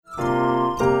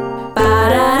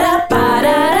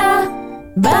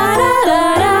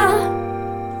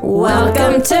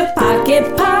Welcome to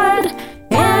Pocket Pod,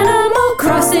 Animal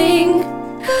Crossing.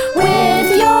 With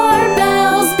your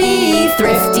bells, be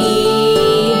thrifty.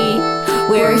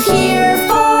 We're here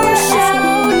for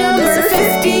show number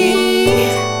 50.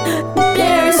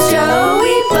 There's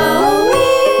Joey,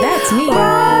 Bowie, That's me.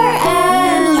 Rar,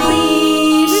 and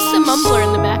Leash. There's a mumbler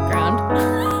in the background.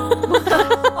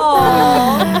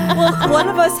 Well, one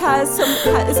of us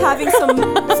is having some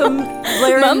Mumble.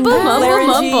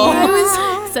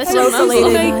 Such a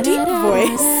mumbler. My deep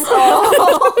voice.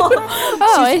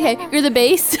 Oh, okay. You're the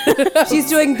bass. She's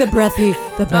doing the breathy.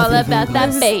 All about that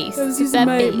bass. I was using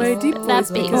That my bass. deep That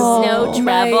voice bass. because No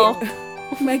treble.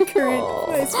 My current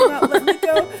voice will not let me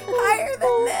go higher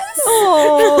than this.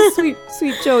 Oh,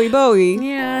 sweet Joey Bowie.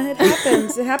 Yeah, it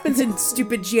happens. It happens in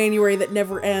stupid January that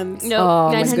never ends. No,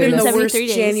 Oh, my It's been the 973 worst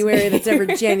days. January that's ever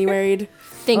Januaried.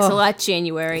 Thanks a lot,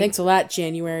 January. Thanks a lot,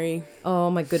 January. Oh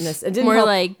my goodness. It didn't More help.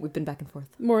 like- We've been back and forth.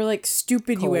 More like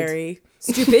stupiduary.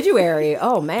 Stupiduary.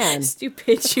 Oh man.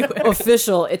 Stupiduary.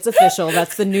 Official. It's official.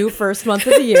 That's the new first month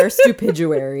of the year.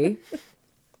 Stupiduary.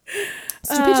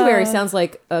 Stupiduary sounds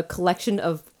like a collection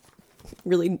of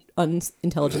really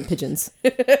unintelligent pigeons.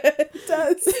 It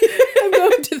does. I'm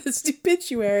going to the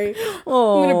stupituary.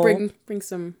 Oh. I'm gonna bring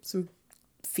some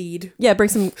feed. Yeah, bring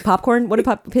some popcorn. What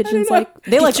do pigeons know. like?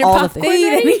 They like your all the popcorn things.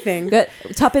 Feed anything.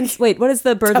 Tuppence. Wait, what does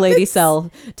the bird lady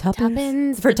sell?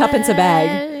 Tuppence for a tuppence a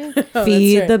bag. Oh,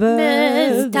 Feed that's the right.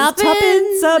 birds.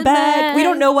 Tuppence a a bag. We bag.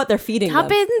 don't know what they're feeding them.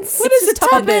 Tuppence. What is a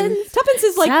tuppence? Tuppence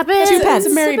is like Tuppence. 2 It's pence. a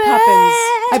Mary Bag. Poppins.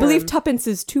 I believe term. tuppence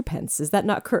is 2 pence. Is that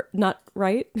not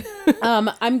right?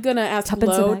 I'm gonna ask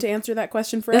Tuppence a Lo bag. to answer that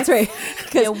question for That's us. right.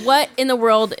 Yeah, what in the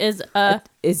world is a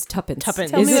Is tuppence.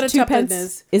 Tuppence. Tell Is me it what a 2 tuppence pence?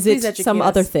 is. Is Please it educate some us.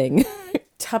 other thing?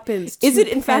 Tuppence. Is it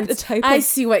in 2 fact a pence. type I of-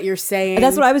 see what you're saying.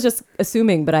 That's what I was just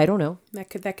assuming, but I don't know. That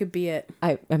could be it.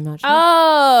 I'm not sure.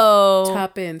 Oh.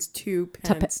 Tuppence, 2 pence.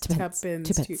 Tuppence. Tuppence, 2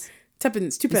 2 pence.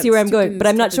 Tuppence, 2 You pence. see where I'm going, tuppence, but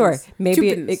I'm not sure. tuppence, Maybe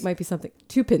it tuppence. might be something.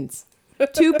 2 pins.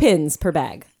 2 pins per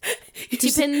bag. You 2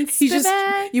 just- pence you per just-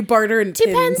 bag. You barter in 2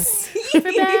 pins. pence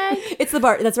per bag. It's the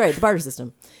that's right, the barter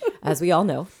system. As we all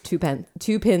know, 2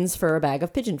 pins for a bag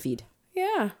of pigeon feed.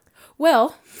 Yeah.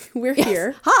 Well, we're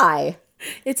here. Hi.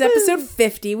 It's episode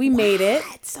 50. We made it.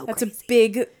 So That's a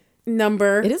big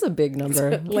number. It is a big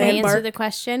number. Can I answer Landmark. the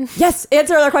question? Yes,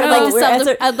 answer our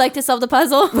question. I'd like to solve the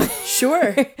puzzle.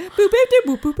 Sure. A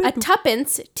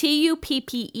tuppence,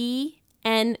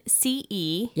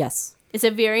 Tuppence, Yes. is a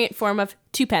variant form of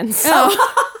 2 pence. I thought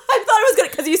it was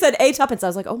good because you said a tuppence. I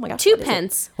was like, oh my gosh. 2 what is it?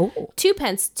 pence. Oh. 2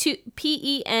 pence.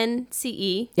 Pence.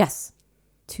 Yes.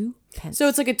 2 pence. So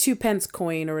it's like a 2 pence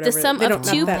coin or The whatever. sum They of don't- 2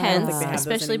 I don't think pence, they have those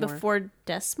especially anymore. before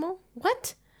decimal.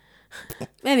 What?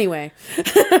 Anyway.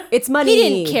 it's money. He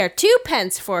didn't care. 2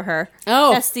 pence for her.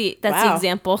 Oh, that's the wow.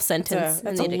 example sentence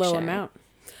That's in a the low dictionary. amount.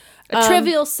 A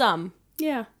trivial sum.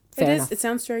 Yeah. Fair it is. enough. It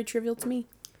sounds very trivial to me.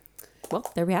 Well,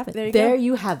 there we have it. There you there go.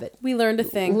 you have it. We learned a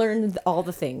thing. Learned all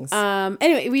the things.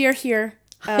 Anyway, we are here.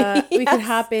 We can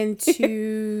hop into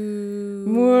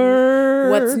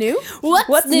what's new.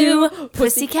 What's new,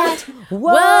 pussycat? Whoa,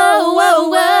 Whoa,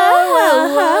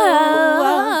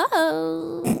 whoa,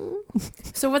 whoa.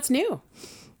 So what's new?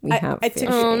 We I have took,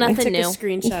 Oh, I nothing took new. a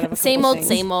screenshot of a Same couple old, things.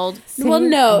 same old. Well,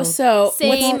 no. So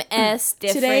Same as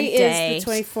different today day. is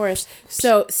the 24th.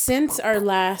 So since our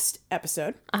last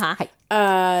episode,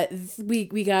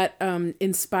 we got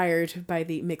inspired by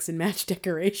the mix and match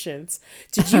decorations.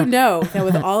 Did you know that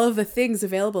with all of the things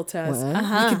available to us, we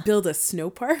could build a snow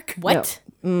park? What?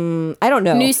 I don't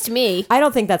know. News to me. I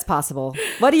don't think that's possible.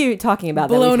 What are you talking about?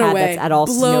 Blown that we've had away. That's at all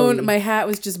blown. snowy? My hat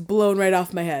was just blown right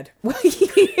off my head.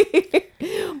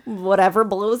 Whatever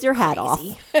blows your hat off.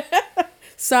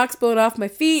 Socks blown off my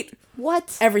feet.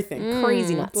 What? Everything.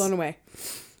 Crazy nuts. Blown away.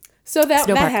 So that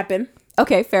Snow park. happened.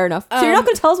 Okay, fair enough. So you're not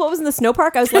going to tell us what was in the snow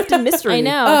park? I was left in mystery. I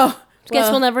know. Oh, Guess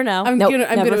well, we'll never know. I'm Nope,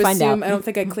 gonna never find assume. out. I don't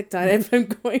think I clicked on it, but I'm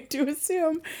going to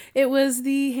assume it was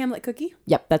the Hamlet cookie.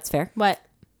 Yep, that's fair. What?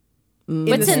 In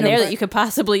What's the in snow there park. that you could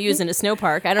possibly use in a snow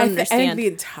park? I don't I think understand. the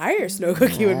entire snow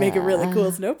cookie would make a really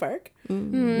cool snow park.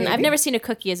 I've never seen a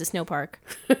cookie as a snow park.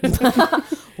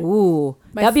 Ooh,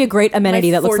 that'd be a great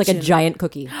amenity that looks like a fortune. giant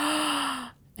cookie.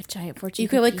 A giant fortune You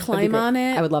could like cookie. climb on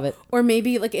it. I would love it. Or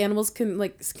maybe like animals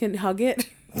can hug it.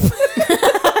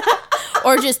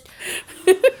 Or just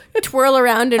twirl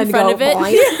around in And front go of it.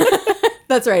 blind.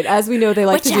 That's right. As we know, they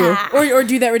like to do. Whatcha? Or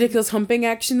do that ridiculous humping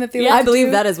action that they like I to believe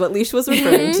do. that is what Leash was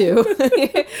referring to.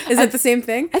 Is that the same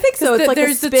thing? I think so. 'Cause It's like a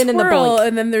there's spin the and the twirl boink.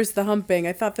 and then there's the humping.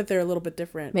 I thought that they're a little bit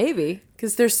different. Maybe.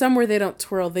 Because there's some where they don't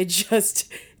twirl. They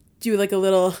just do like a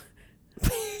little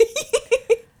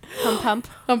Hump, hump.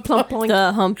 hump. Plump, plunk.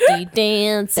 The Humpty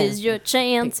Dance is your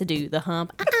chance to do the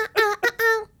hump.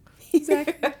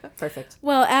 Exactly. Perfect.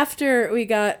 Well, after we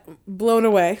got blown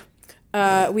away,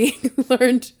 we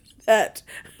learned that.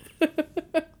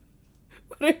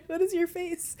 What is your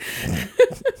face?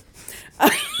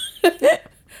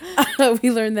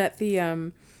 We learned that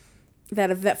the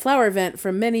that flower event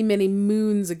from many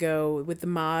moons ago with the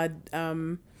mod.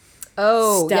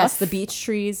 Oh, Stuff. yes, the beach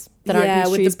trees that aren't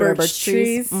beach with trees, the but are birch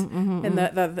trees, and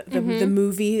the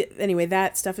movie. Anyway,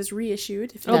 that stuff is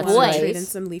reissued. If you That's want right. to trade in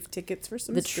some leaf tickets for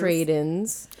some the spoof.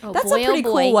 trade-ins. Oh, That's boy, a pretty oh,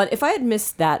 boy. cool one. If I had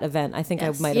missed that event, I think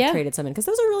Yes. I might have Yeah. traded some in because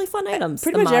those are really fun items.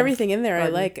 Pretty The much mod everything in there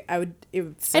garden. I like. It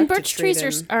would suck And to birch trade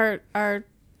trees in. are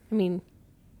I mean,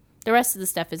 the rest of the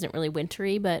stuff isn't really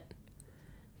wintry, but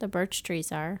the birch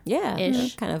trees are. Yeah,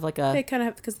 Ish. kind of like They a. kind of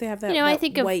have because they have that, You know, I that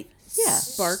think of white Yeah.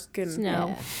 spark and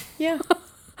Snow. Yeah.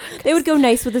 They would go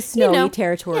nice with the snowy know.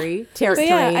 territory. But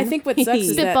yeah, I think what sucks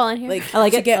is that Spitballing here. like I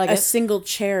like to it, get I like a it. single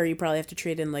chair, you probably have to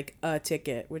trade in like a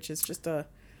ticket, which is just a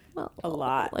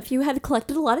lot. If you had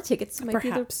collected a lot of tickets, it might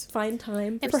Perhaps. be the fine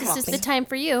time. If for this is the shopping. time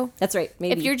for you. That's right.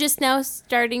 Maybe If you're just now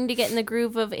starting to get in the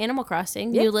groove of Animal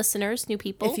Crossing, Yeah. new listeners, new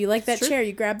people, If you like that chair,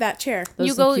 you grab that chair. Those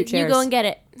you are some go cute you chairs. go and get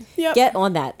it. Yep. Get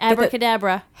on that. Get the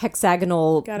Abracadabra.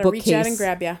 hexagonal Gotta bookcase. reach out and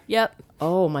grab ya. Yep.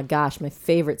 Oh my gosh, my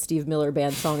favorite Steve Miller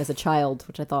Band song as a child,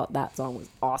 which I thought that song was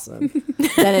awesome.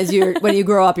 Then when you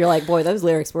grow up, you're like, boy, those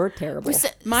lyrics were terrible.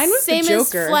 Mine was the Same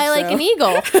Joker, as Fly Like so- an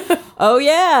Eagle. Oh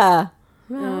yeah.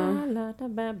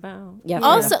 Yeah.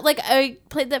 Also, like I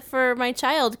played that for my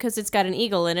child because it's got an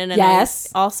eagle in it, and Yes.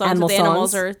 all songs Animal with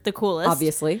animals songs. are the coolest.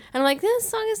 Obviously. And I'm like, this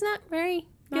song is not very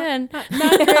good.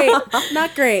 Not great.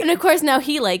 Not great. And of course, now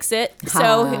he likes it,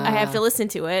 so I have to listen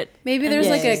to it. Maybe there's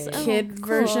like Yes. a kid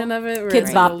version of it where Kids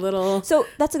it's Bop. a little So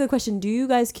that's a good question. Do you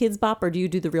guys kids bop or do you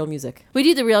do the real music? We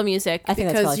do the real music, I think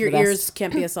that's because probably your the best. ears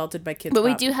can't be assaulted by kids. but we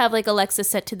Bop. do have like Alexa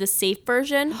set to the safe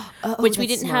version, which we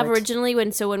that's didn't have smart. originally. When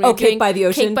we were Oh, Cake doing by the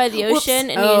Ocean? Cake by the Whoops. Ocean,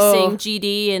 and Oh. you sing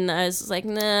GD, and I was like,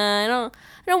 nah, I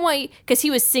don't want you, because he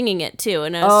was singing it too,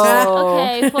 and I was like, Oh.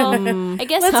 okay, well, I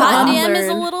guess Let's Hot Damn is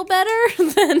a unlearn. little better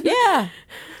than Yeah.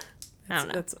 I don't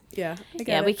know. That's yeah. I Yeah,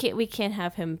 get it. we can't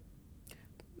have him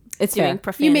It's doing fair.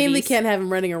 profanities. You mainly can't have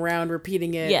him running around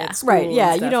repeating it. Yeah. at school Right. and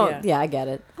Yeah. stuff, You don't. Yeah. I get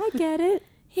it. I get it.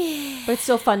 But it's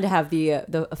still fun to have the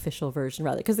official version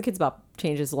rather because the Kids Bop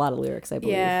changes a lot of lyrics. I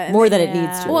believe Yeah, and more then- than it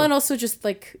needs to. Well, and also just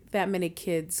like that many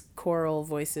kids' choral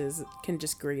voices can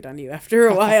just grate on you after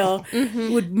a while.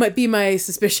 Might be my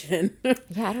suspicion.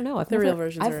 yeah, I don't know. The real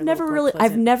versions are a I've never little more really. I've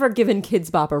pleasant. never given Kids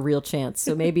Bop a real chance.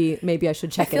 So maybe I should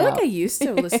I check feel it like out. I used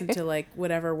to listen to like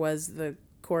whatever was the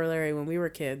corollary when we were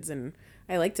kids, and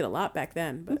I liked it a lot back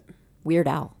then. But Weird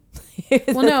Al.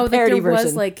 well, no, like, parody there was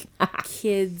version. like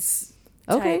kids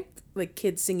type, Okay. like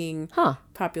kids singing Huh.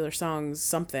 popular songs.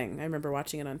 Something I remember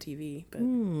watching it on TV. But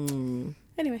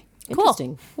anyway,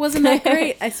 Interesting. wasn't that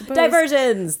great? I suppose.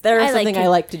 Diversions. They're I like something I it.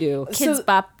 like to do. Kids So-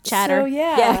 Bop chatter. So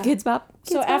yeah, Yeah, Kids Bop.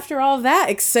 So Kids Bop. after all that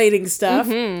exciting stuff,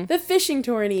 the fishing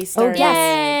tourney started. yes.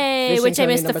 Yay! Fishing Which I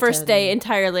tourney missed the number first 10. day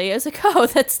entirely. I was like, oh,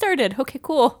 that started. Okay,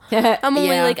 cool. I'm only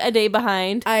Yeah. like a day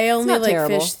behind. I only not like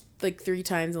terrible. fished like 3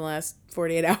 times in the last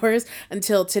 48 hours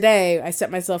until today. I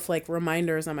set myself like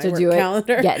reminders on my To work do it,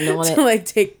 calendar getting on to it. like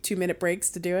take 2-minute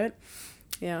breaks to do it.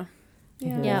 Yeah.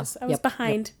 Yeah. Yeah. I was Yep,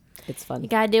 behind. It's fun. You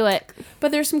gotta do it.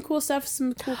 But there's some cool stuff,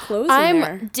 some cool clothes in I'm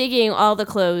there. digging all the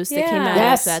clothes that came Yeah. out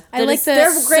Yes. of that. I That like is the-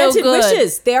 They're so granted good.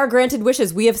 wishes. They are granted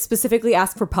wishes. We have specifically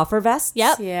asked for puffer vests.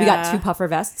 Yep. We got Yeah. 2 puffer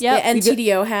vests. Yep. The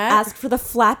NTDO hat. Asked for the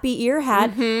flappy ear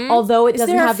hat. Although it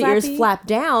doesn't there a have the ears flappy? flapped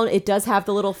down, it does have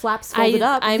the little flaps folded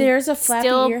up. I'm There's a flappy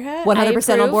still- ear hat?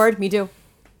 100% on approve. board. Me too.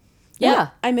 Yeah.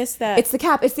 I missed that. It's the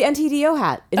cap. It's the NTDO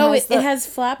hat. It oh, has it has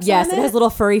flaps Yes, on it has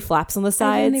little furry flaps on the I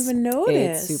sides. didn't even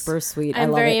notice. It's super sweet. I I'm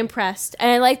love very it. impressed,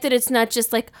 and I like that it's not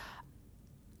just like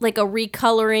a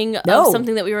recoloring No, of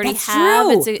something that we already that's have.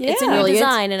 true. It's a Yeah. new Brilliant.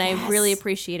 design, and I Yes. really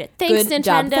appreciate it. Thanks, Good Nintendo.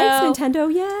 job. Thanks,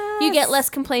 Nintendo. Yes. You get less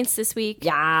complaints this week.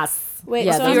 Yes. Wait,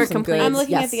 yeah, so those I'm- are some good- I'm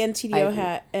looking yes, at the I NTDO agree.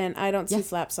 hat, and I don't see Yes.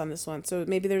 flaps on this one. So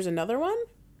maybe there's another one?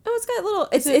 Oh, it's got little.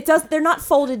 It does. They're not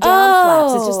folded down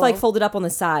flaps. It's just like folded up on the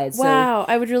sides. Wow,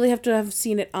 I would really have to have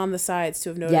seen it on the sides to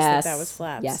have So, noticed yes. that was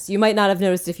flaps. Yes, you might not have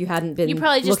noticed if you hadn't been. You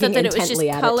probably just looking thought that it was just intently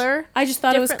at color. I just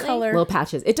thought it was Differently? color. Little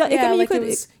patches. It does. yeah, I mean, like you it could.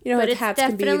 was, you know, But how it's hats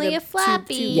can be definitely the a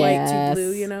flappy. Too white, Yes. too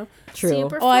blue, you know? True.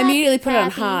 Super Oh, I immediately put it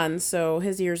on flappy. Hans, so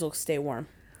his ears will stay warm.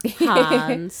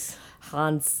 Hans.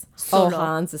 Hans. Solo. Oh,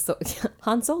 Hans is so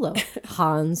Han Solo.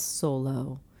 Han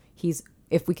Solo. He's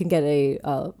if we can get a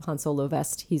Han Solo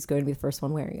vest, he's going to be the first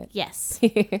one wearing it. Yes.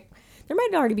 There might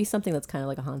already be something that's kind of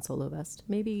like a Han Solo vest.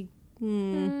 Maybe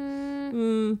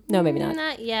No, maybe not.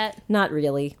 Not yet. Not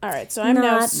really. All right, so I'm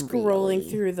now Not scrolling really.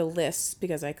 through the list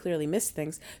because I clearly missed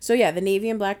things. So yeah, the navy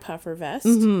and black puffer vest.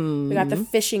 Mm-hmm. We got the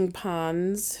fishing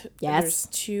ponds. Yes. There's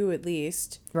 2 at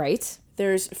least. Right?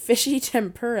 There's fishy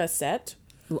tempura set.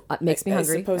 Makes me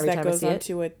hungry I suppose every that time I goes see it.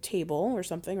 onto a table or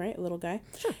something, right? A little guy.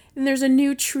 Sure. And there's a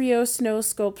new trio snow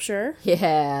sculpture.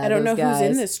 Yeah, I don't know those who's in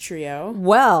guys. this trio.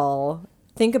 Well,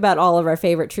 think about all of our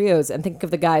favorite trios and think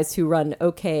of the guys who run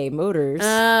OK Motors. It's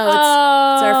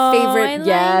our favorite. I like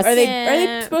Yes. Are they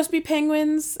it. supposed to be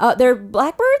penguins? They're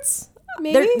blackbirds.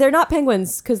 Maybe? They're not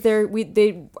penguins because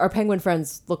our penguin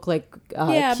friends look like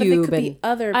Yeah, but they Cube could and be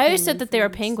other. I always penguin said that they were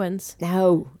friends. penguins.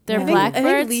 no. They're no. I think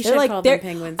blackbirds. Alicia They're like called them they're-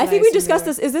 penguins. I think we assumed they discussed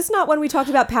were. this. Is this not when we talked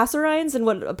about passerines and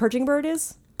what a perching bird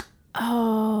is?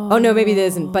 Oh no, maybe it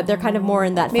isn't. But they're kind of more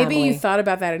in that Maybe family. you thought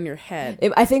about that in your head.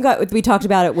 I think we talked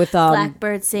about it with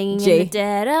Blackbird singing Jay. in the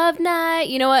dead of night.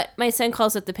 You know what? My son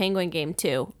calls it the penguin game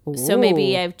too. So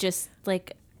maybe Ooh. I've just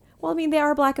like. Well, I mean, they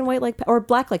are black and white or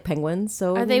black like penguins.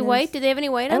 So Are they white? Do they have any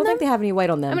white I on don't them? think they have any white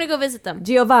on them. I'm gonna go visit them.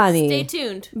 Giovanni. Stay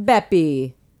tuned.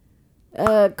 Beppy.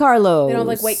 Carlo. They don't have,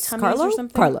 like, white tummies Carlo? or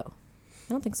something? Carlo.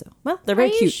 I don't think so. Well, they're Are very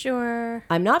you cute. sure?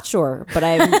 I'm not sure, but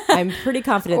I'm pretty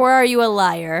confident. Or are you a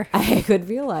liar? I could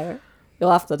be a liar.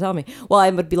 You'll have to tell me. Well,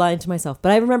 I would be lying to myself.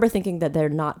 But I remember thinking that they're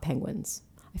not penguins.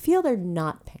 I feel they're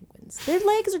not penguins. Their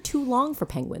legs are too long for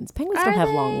penguins. Penguins Are don't have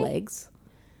they? long legs.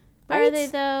 Are they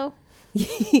though?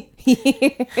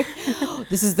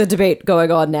 This is the debate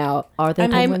going on now. Are they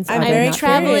penguins? I'm Are they very not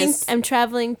traveling. curious. I'm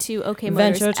traveling to OK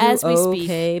Motors Venture to as we speak.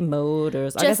 OK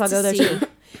Motors. I Just guess I'll go to there see. too.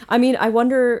 I mean, I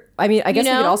wonder. I mean, I guess we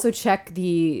could know? also check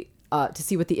the to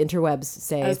see what the interwebs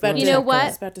say. I was if we about wanna to You know check what? I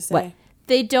was about to say. What?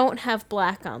 They don't have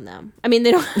black on them. I mean,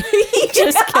 they don't.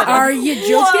 Just kidding. Are you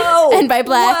joking? Whoa! And by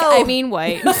black, Whoa! I mean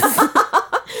white.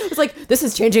 It's like this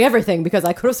is changing everything because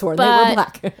I could have sworn they were But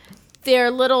black.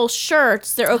 Their little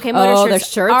shirts, their OK Motor Oh, shirts,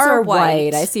 their shirts are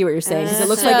white. I see what you're saying. 'Cause it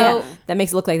looks like So- that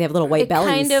makes it look like they have little white It bellies.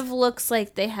 kind of looks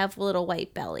like they have little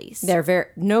white bellies. They're very.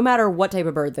 No matter what type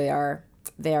of bird they are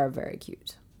very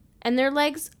cute. And their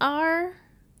legs are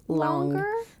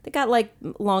longer. They got like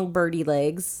long birdie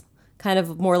legs, kind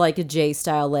of more like a J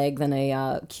style leg than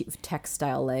a cute tech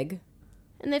style leg,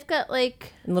 And they've got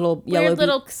like and little yellow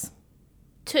little- beaks.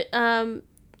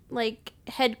 like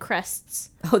head crests.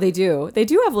 Oh, they do. They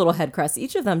do have little head crests.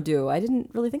 Each of them do. I didn't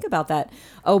really think about that.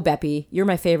 Oh, Beppy, you're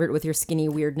my favorite with your skinny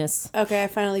weirdness. Okay, I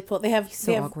finally pulled. They have So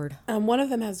they have, awkward. One of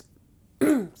them has,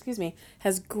 excuse me,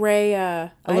 has gray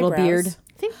A little eyebrows. beard.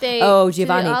 I think they. Oh, do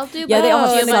Giovanni. They all do. Yeah, they all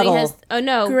have Giovanni subtle- has. Oh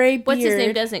no, Gray what's his name?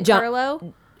 beard. Doesn't John-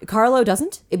 Carlo? Carlo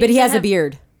doesn't, but he has a have-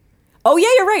 beard. Oh yeah,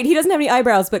 you're right. He doesn't have any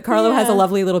eyebrows, but Carlo has a Yeah.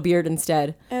 lovely little beard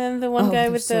instead. And the one Oh, guy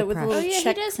they're with so the with the precious. little Oh yeah, he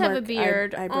check does have a mark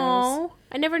beard. eyebrows. Oh,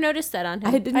 I never noticed that on him.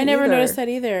 I didn't. I never either. noticed that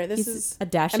either. This He's is a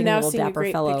dashing I'm now little seeing a dapper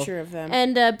great fellow. picture of them.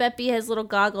 And Beppy has little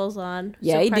goggles on.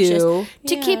 Yeah, so he precious. do.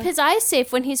 To keep Yeah. his eyes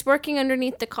safe when he's working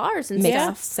underneath the cars and Makes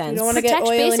stuff. sense. You don't want to get Protect-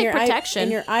 oil in basic your protection.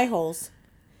 in your eye holes.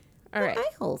 All right.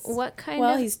 Eye holes. What kind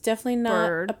Well, of? he's definitely not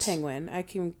bird? a penguin. I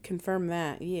can confirm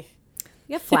that. Yeah.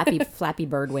 You have flappy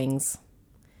bird wings.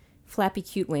 Flappy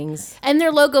cute wings. And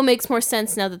their logo makes more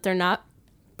sense now that they're not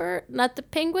not the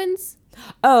penguins.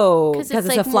 Oh, because it's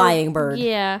like a more- flying bird.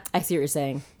 Yeah. I see what you're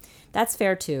saying. That's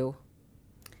fair too.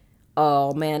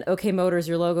 Oh man, OK Motors,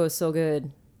 your logo is so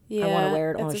good. Yeah, I want to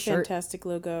wear it on that's a a shirt. fantastic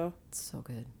logo. It's so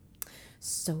good.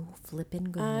 So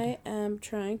flippin' good. I am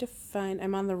trying to find.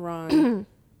 I'm on the wrong.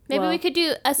 Maybe Well, we could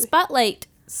do a spotlight.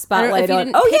 Spotlight if you on.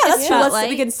 didn't Oh pick yeah, a that's true. Let's, spotlight.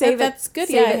 we can save it. That's good.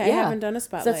 Save Yeah, it, I haven't done a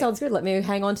spotlight. So that sounds good. Let me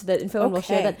hang on to that info and we'll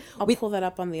share that. I'll We- pull that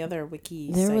up on the other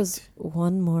wiki. there site. was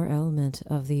one more element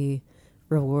of the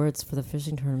rewards for the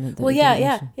fishing tournament. That Well, we yeah. didn't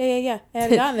mention. I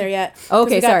haven't gotten there yet. 'cause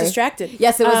Okay, we got sorry. distracted.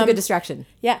 Yes, it was a good distraction.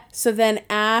 Yeah. So then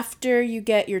after you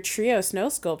get your trio snow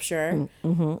sculpture,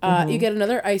 you get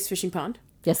another ice fishing pond.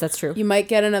 Yes, that's true. You might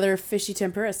get another fishy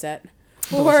tempura set.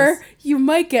 Or you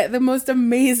might get the most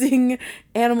amazing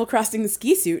Animal Crossing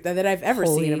ski suit that I've ever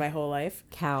Holy seen in my whole life.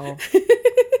 Cow.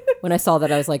 When I saw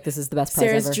that, I was like, this is the best prize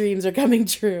Sarah's ever. dreams are coming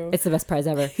true. It's the best prize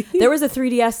ever. There was a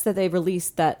 3DS that they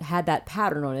released that had that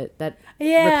pattern on it that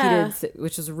Yeah. repeated,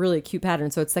 which was a really cute pattern.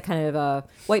 So it's that kind of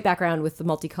white background with the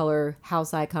multicolor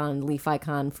house icon, leaf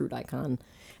icon, fruit icon.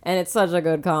 And it's such a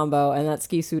good combo. And that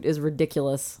ski suit is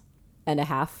ridiculous and a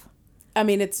half. I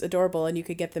mean, it's adorable, and you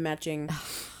could get the matching.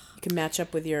 You can match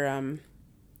up with your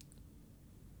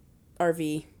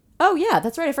RV. Oh, yeah,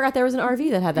 that's right. I forgot there was an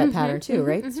RV that had that pattern too,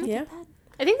 right? Yeah.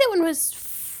 I think that one was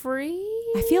free.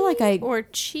 I feel like I or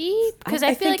cheap because I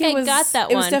I feel think like it I was- got that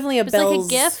it one. was definitely a It was like a Bell's-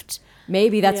 gift.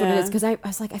 maybe that's what it Yeah. is. Because I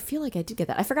was like, I feel like I did get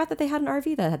that. I forgot that they had an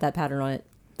RV that had that pattern on it.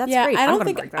 That's yeah, great. I I'm don't gonna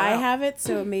think break that I out. have it,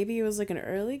 so maybe it was like an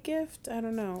early gift. I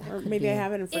don't know, or maybe I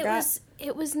have it and forgot.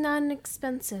 It was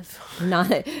non-expensive.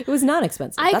 It was not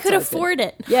expensive. I That's could always good. afford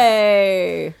it.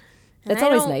 Yay! That's I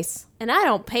always don't- nice. And I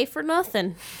don't pay for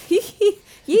nothing.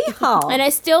 Yeehaw! And I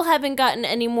still haven't gotten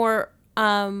any more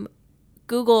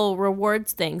Google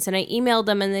rewards things. And I emailed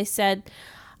them and they said,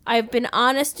 I've been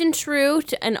honest and true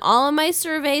in all of my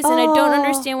surveys, and I don't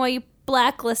understand why you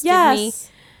blacklisted me. yes.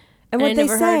 And And what I they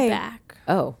never say? heard back.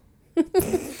 Oh,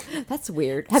 that's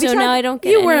weird. Have So you tried? now I don't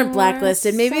get You any weren't more.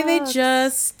 blacklisted. Maybe they Sucks.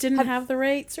 just didn't have the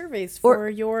right surveys for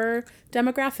your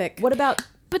demographic. What about?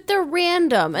 But they're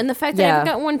random. And the fact that I Yeah. haven't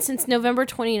gotten one since November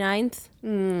 29th,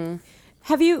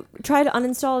 Have you tried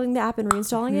uninstalling the app and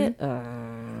reinstalling it?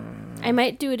 I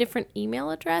might do a different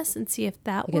email address and see if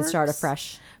that You works. can start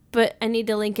afresh. But I need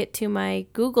to link it to my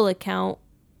Google account.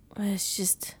 It's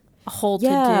just a whole to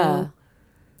Yeah. do.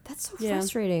 That's so Yeah.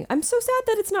 frustrating. I'm so sad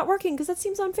that it's not working because that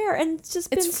seems unfair and it's just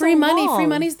It's been free so money. long. Free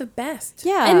money's the best.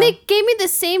 Yeah. And they gave me the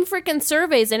same freaking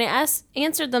surveys, and I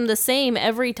answered them the same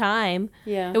every time.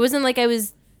 Yeah. It wasn't like I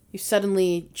was You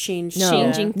suddenly changed.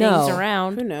 changing No. things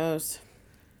around. Who knows?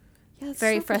 Yeah, it's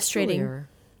very so frustrating.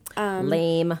 peculiar.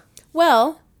 Lame.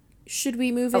 Well, should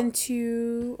we move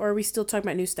into, or are we still talking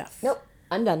about new stuff? Nope.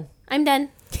 I'm done. I'm done.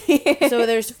 So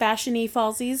there's fashion-y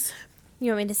falsies.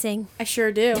 You want me to sing? I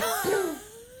sure do.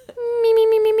 Me, me,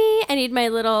 me, me, me. I need my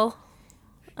little...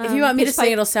 If you want me to pitch sing,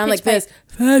 pipe- it'll sound pitch like this.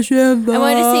 Fashion I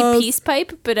wanted to say peace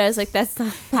pipe, but I was like, that's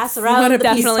not... Pass want around a the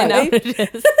peace Definitely pipe? not what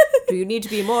it is. Do you need to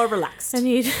be more relaxed? I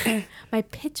need my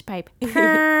pitch pipe.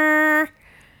 Purr.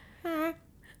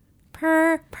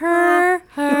 Purr, purr,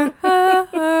 purr,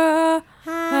 purr,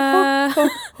 purr.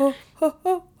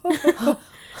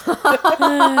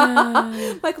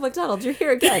 Michael McDonald, you're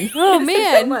here again. Oh Thanks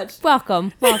man, so much.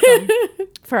 welcome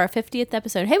for our 50th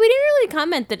episode. Hey, we didn't really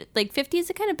comment that like 50 is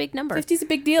a kind of big number. 50's a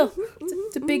big deal.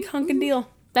 It's a big hunkin' deal.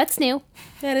 That's new.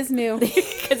 That is new.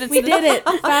 Because We did it.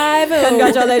 5-0.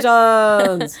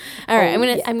 Congratulations. All right,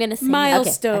 I'm gonna sing.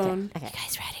 Milestone. You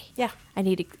guys ready? Yeah. I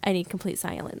need complete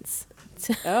silence.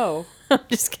 Oh, I'm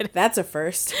just kidding. that's a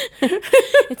first.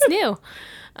 It's new.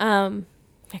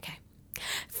 Okay.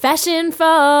 Fashion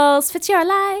falls fits your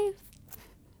life.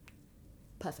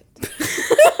 Perfect.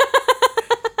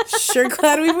 Sure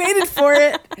glad we waited for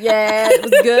it. Yeah, it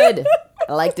was good.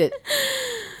 I liked it.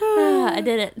 I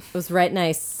did it. It was right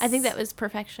nice. I think that was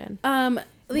perfection. it was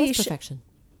Leash, perfection.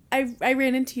 I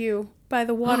ran into you by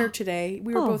the water today.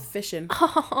 We were both fishing.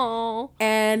 Oh,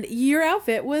 And your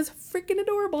outfit was freaking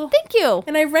adorable. thank you.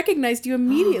 And I recognized you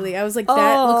immediately. I was like,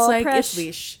 that Oh, looks like Presh. it's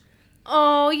Leash.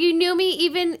 Oh, you knew me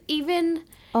even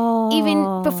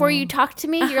before you talked to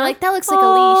me. You're like, that looks like a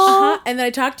leash. Uh-huh. And then I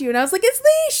talked to you and I was like, it's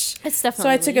Leash. It's definitely So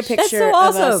I took a leash. picture so of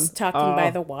us awesome. talking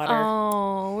by the water.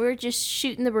 Oh, we were just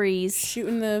shooting the breeze.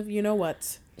 Shooting the you know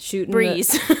what. Shooting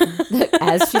Breeze.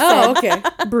 as she said, Oh, okay.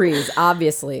 breeze,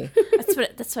 obviously. That's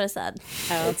what I said.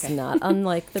 Oh, It's okay. not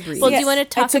unlike the breeze. Well, do you want to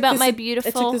I talk took about this- my I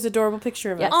beautiful? took this adorable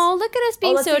picture of us. Oh, look at us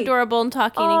being let's so see. adorable and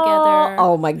talking together.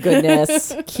 Oh my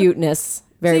goodness. Cuteness.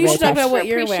 Very, So you very should talk touched. about what For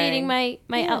you're appreciating wearing.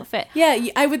 my outfit. Yeah,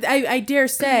 I dare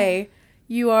say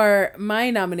you are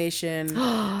my nomination.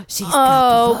 She's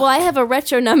Oh, well, I have a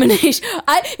retro nomination.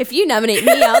 If you nominate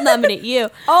me, I'll nominate you.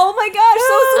 oh my gosh,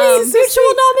 so sweet. Mutual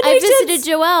I nominations.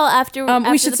 visited Joelle after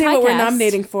We should the say what we're podcast.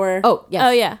 nominating for. Oh, yes.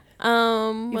 Oh, yeah.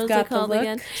 What was got it the called look?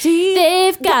 again? She-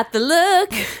 They've got the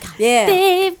look. Yeah.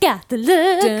 They've got the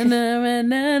look.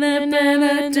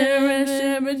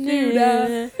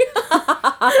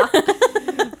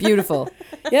 Beautiful.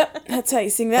 Yep, that's how you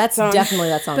sing that That's song. definitely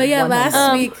that song. But yeah, 100.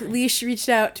 last week Leash reached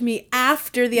out to me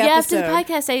after the Yeah, episode.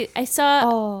 after the podcast, I saw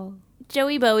Oh.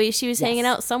 Joey Bowie. She was hanging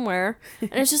out somewhere.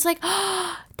 And I was just like,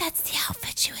 oh, that's the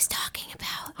outfit she was talking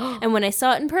about. And when I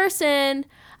saw it in person,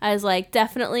 I was like,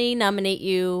 definitely nominate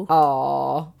you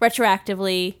Oh,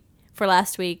 retroactively for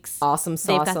last week's. awesome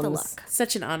They've got the sauceums. look.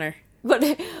 Such an honor.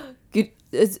 But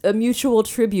it's a mutual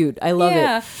tribute. I love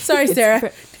Yeah. it. Sorry, It's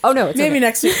Sarah. Oh no, it's Maybe okay.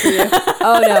 next week for you.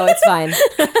 Oh no, it's fine.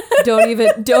 Don't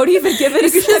even give it a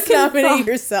Just second nominate thought.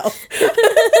 yourself.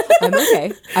 I'm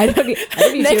okay. I don't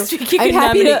need Next to. week you I'm can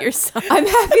happy nominate to, yourself. I'm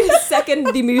happy to second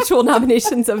the mutual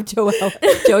nominations of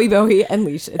Joey Bowie and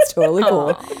Leash. It's totally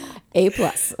cool. A+.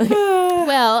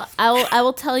 Well, I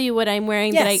will tell you what I'm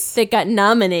wearing Yes. that got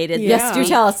nominated. Yeah. Yes, do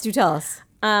tell us. Do tell us.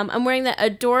 I'm wearing that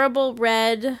adorable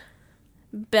red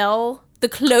bell, the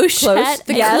clochette.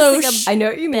 The Yes, cloche. like a I know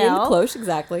what you mean. bell. The cloche,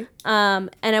 exactly. And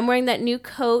I'm wearing that new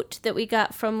coat that we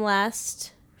got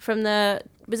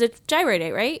was it Gyro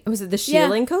Day, right? Was it the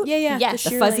shearling coat? Yeah. Yes.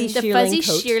 The fuzzy The shearling fuzzy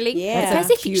coat. shearling, Yeah. the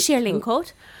fuzzy Cute shearling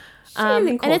coat.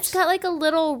 Shearling And it's coat. got like a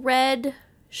little red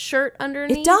shirt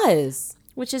underneath. It does.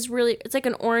 which is really, it's like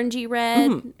an orangey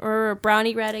red or a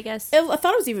browny red, I guess. I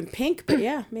thought it was even pink, but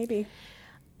yeah, maybe.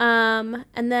 And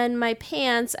then my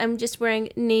pants, I'm just wearing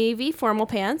navy formal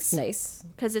pants. Nice.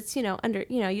 Because it's, under,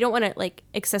 you don't want to like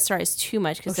accessorize too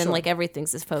much because then sure. like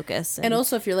everything's this focus. And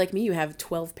also, if you're like me, you have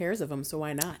 12 pairs of them, so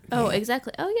why not? Oh,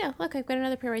 exactly. Oh, yeah. Look, I've got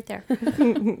another pair right there.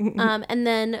 And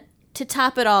then to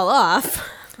top it all off,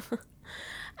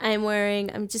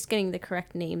 I'm just getting the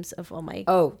correct names of all my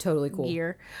Oh, totally cool.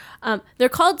 gear. They're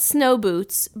called snow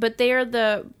boots, but they are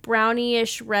the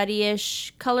brownish,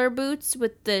 reddyish color boots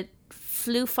with the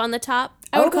floof on the top.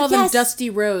 I would call them yes. Dusty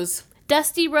Rose.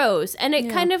 Dusty rose. And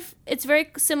it it's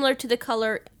very similar to the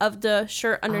color of the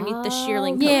shirt underneath the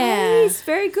shearling coat. Yeah. Nice.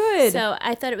 Very good. So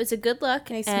I thought it was a good look.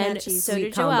 Nice and matchy. so Sweet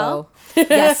did Joelle. combo.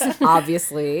 Yes,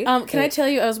 obviously. Can I tell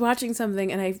you, I was watching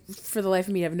something, and I, for the life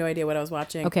of me, have no idea what I was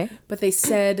watching. Okay. But they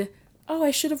said, oh,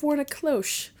 I should have worn a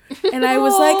cloche. And I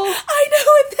was like, I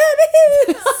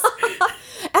know what that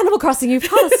is. Animal Crossing, you've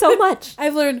taught us so much.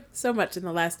 I've learned so much in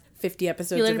the last 50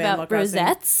 episodes You learned of Animal about Crossing.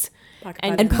 rosettes Pocket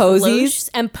and Pod. posies.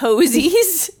 and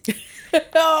posies.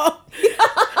 Oh.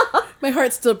 My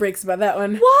heart still breaks about that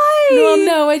one. Why? Well,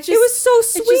 no, I just... It was so I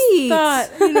sweet.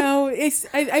 just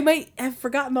thought, I might have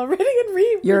forgotten already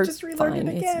and You're just relearned fine.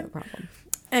 it It's no again. problem.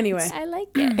 Anyway, I like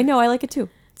it. I know. I like it too.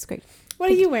 It's great. what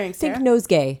are you wearing, Sarah? Think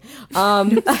nosegay.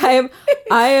 I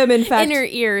am in fact Inner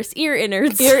ears, ear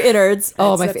innards. ear innards.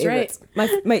 Oh, my That's favorites.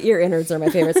 My ear innards are my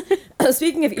favorites.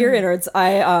 Speaking of ear innards,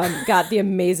 I got the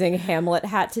amazing Hamlet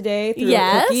hat today through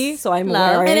Yes. a cookie, so I'm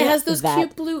Love. wearing And it has those that.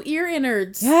 cute blue ear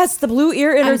innards. Yes, the blue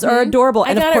ear innards are adorable, I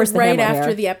and got of course it the right Hamlet after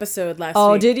hair. the episode last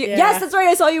Oh, week. did you? Yeah. Yes, that's right.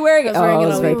 I saw you wearing it. I was wearing Oh, it it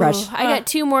was all very week. fresh. I got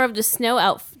 2 more of the snow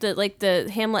outfit, like the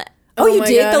Hamlet. Oh, you my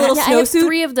did God. the little Yeah, I have snowsuit.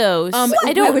 3 of those. I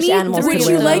I don't wish need animals 3 could of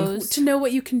Would you wear like those. to know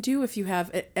what you can do if you have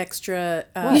extra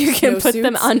You can put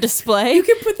them snowsuits? on display. You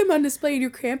can put them on display in your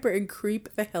camper and creep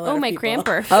the hell out Oh, of my people.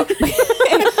 cramper.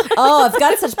 Oh, I've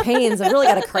got such pains. I've really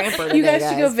got a cramper today, You guys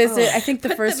should go visit, I think, the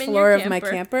Put first them in floor your of my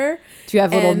camper. camper. Do you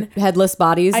have little And headless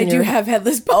bodies? I in do your... have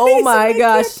headless bodies my in my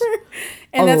gosh. camper.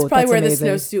 And Oh, that's probably that's where amazing.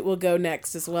 the snowsuit will go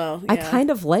next as well. I Yeah. kind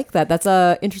of like that. That's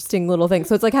a interesting little thing.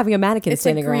 So it's like having a mannequin It's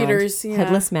like standing around. greeters, yeah.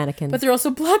 Headless mannequin. But they're also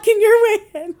blocking your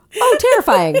way in. Oh,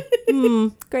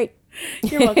 terrifying. Great.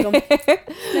 You're welcome.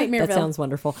 Nightmareville. That sounds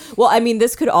wonderful. Well, I mean,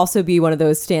 this could also be one of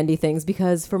those standy things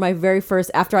because for my very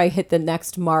first, after I hit the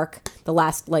next mark, the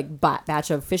last like batch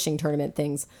of fishing tournament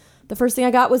things, the first thing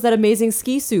I got was that amazing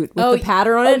ski suit with the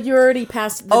pattern on it. You already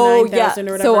passed the Oh 9,000 or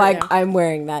yeah, whatever. so yeah. I'm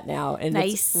wearing that now, and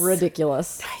Nice. it's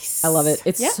ridiculous. Nice. I love it.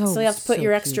 It's Yeah, so. so you have to put so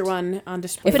your extra cute. one on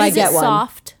display. If But I is get it one.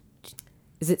 soft?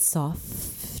 Is it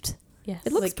soft? Yes.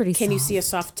 It looks Like, pretty. Can you soft. see a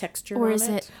soft texture Or on is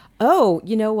it Oh,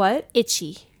 you know what?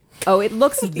 itchy? Oh, it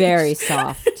looks very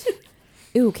soft.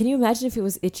 Ooh, can you imagine if it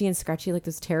was itchy and scratchy like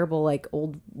those terrible like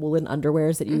old woolen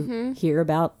underwears that you hear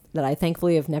about that I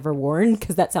thankfully have never worn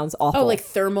because that sounds awful. Oh, like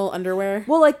thermal underwear?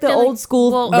 well, like the They're like- old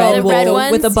school well, red the wool red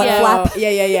ones, with a butt yeah. flap. Oh,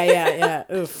 yeah.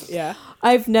 Oof, yeah.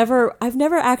 I've never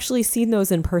actually seen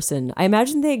those in person. I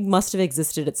imagine they must have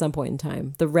existed at some point in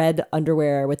time. The red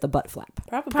underwear with the butt flap.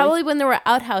 Probably when there were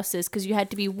outhouses because you had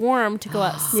to be warm to go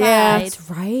outside. Yeah. That's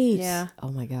right. Yeah.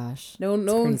 Oh my gosh. No one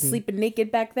crazy. sleeping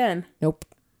naked back then. Nope.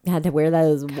 Had to wear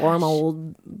those warm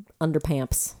old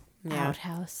underpants.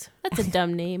 Outhouse. That's a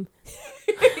dumb name.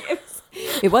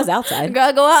 It was outside.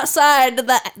 Gotta go outside to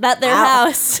that their Out.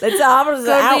 house. It's opposite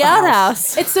Go to the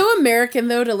outhouse. It's so American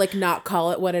though to like not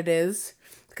call it what it is,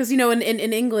 because in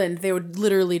England they would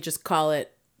literally just call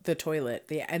it the toilet,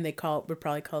 and would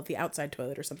probably call it the outside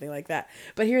toilet or something like that.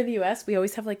 But here in the U.S. we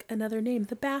always have like another name,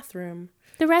 the bathroom.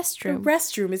 The The restroom.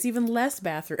 restroom is even less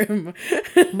bathroom.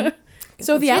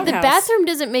 So the Yeah, outhouse. the bathroom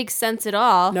doesn't make sense at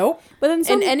all. Nope. But then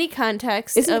some, In any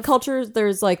context isn't of culture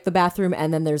there's like the bathroom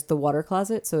and then there's the water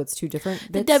closet, so it's two different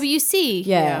the bits. WC.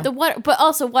 Yeah. The water, but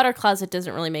also water closet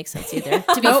doesn't really make sense either.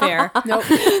 To be fair, Nope.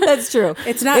 That's true.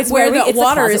 It's not where the it's a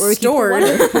water closet is where we keep the stored.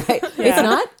 water. Right. It's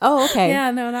not? Oh, okay. Yeah,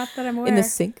 no, not that I'm aware. In the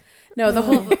sink. No, the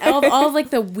whole all of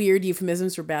like the weird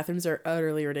euphemisms for bathrooms are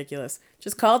utterly ridiculous.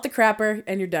 Just call it the crapper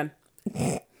and you're done.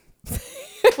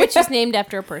 which is named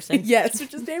after a person. Yes,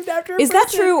 which is named after. Is that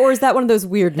true or is that one of those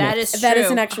weird That myths? is true. That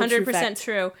is an actual true 100% fact.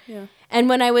 true. Yeah. And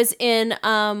when I was in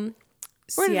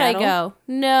where did I Seattle? go?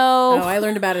 No. Oh, I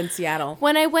learned about it in Seattle.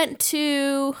 When I went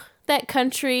to that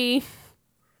country,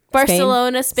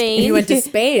 Barcelona, Spain. You went to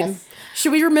Spain.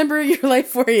 Should we remember your life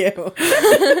for you?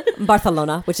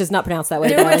 Barcelona, which is not pronounced that way,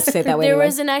 but I like to say it that way There anyway.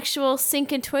 was an actual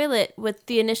sink and toilet with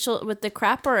the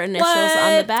crapper initials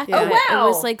on the What? back Yeah. of it. Oh, wow. It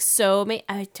was like so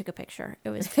I took a picture. It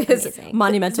was It's amazing.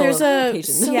 monumental There's a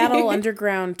occasion. Seattle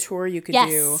underground tour you could Yes.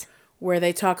 do where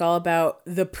they talk all about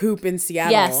the poop in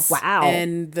Seattle. Yes. Wow.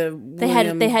 And the They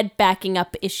had backing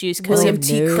up issues because William of,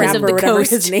 T. no. Crap of or the whatever coast.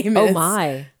 his name Oh is.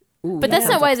 my. Ooh, But that's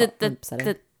not sounds why upsetting.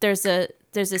 that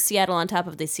there's a Seattle on top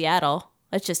of the Seattle.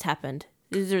 That just happened.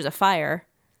 There's a fire,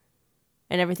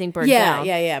 and everything burned down.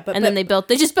 Yeah. But then they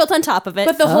just built on top of it.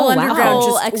 But the whole Oh, wow. underground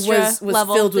Whole just extra was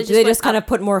level. filled They with. Do they went just kind up. of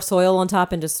put more soil on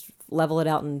top and just level it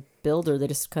out and build, or they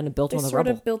just kind of built They on the sort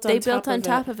rubble? of built on They top built on of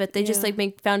top it. of it. They just like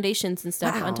make foundations and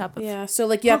stuff on top of. Yeah, so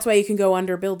like that's why you can go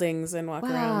under buildings and walk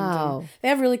around. Wow. And they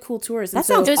have really cool tours. That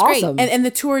so, sounds It was great. awesome. And the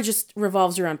tour just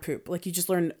revolves around poop. Like you just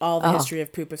learn all the history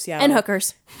of poop of Seattle And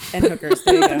hookers, and hookers.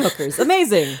 There you go. Hookers.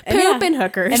 Amazing. And poop and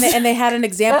hookers. And they had an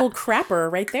example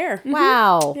crapper right there.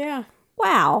 Wow. Yeah.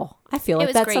 Wow. I feel like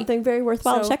was that's great. something very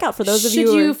worthwhile to So, check out for those of should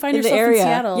you who you are find in the yourself in area.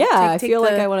 Seattle, Yeah, I take feel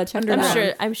like the I want to check that underground.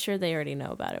 out. I'm sure they already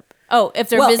know about it. Oh, if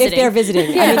they're Well, visiting. if they're visiting.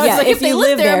 I mean, I was yeah, like, if if they you live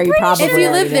live there, there, I'm you pretty probably If you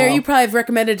already live there, know. you probably have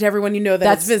recommended to everyone you know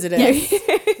that it's visiting.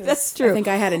 That's true. I think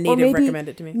I had a Or native maybe- recommend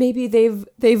it to me. Maybe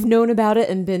they've known about it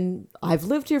and been. I've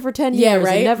lived here for 10 Yeah, years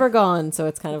right? and never gone. So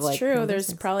it's kind of It's like true. one of those There's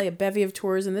things. probably a bevy of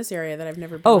tours in this area that I've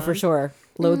never been Oh, on. for sure.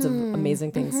 Loads of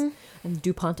amazing things. And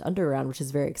DuPont Underground, which is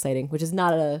very exciting, which is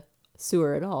not a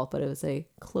sewer at all, but it was a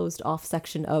closed off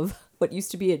section of what used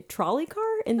to be a trolley car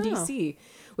in DC,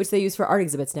 which they use for art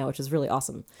exhibits now, which is really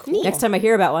awesome. Next time I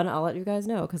hear about one, I'll let you guys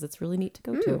know because it's really neat to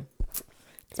go to.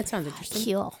 That sounds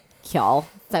interesting. Cool. Cool.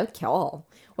 So cool.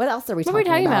 What else are we What were we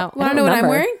talking about? I Wanna don't know what I'm remember.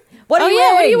 wearing? What are Oh, you yeah,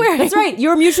 wearing? what are you wearing? That's right.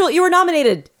 You were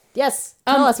nominated. Yes.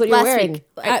 Tell us what you're last wearing. week.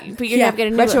 But you're not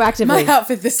going to Retroactively. My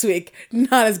outfit this week,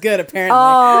 not as good apparently.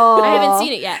 Oh. I haven't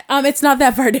seen it yet. It's not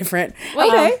that far different. Wait,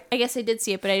 Okay. I guess I did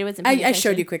see it, but I wasn't. paying I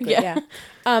showed attention. you quickly. Yeah.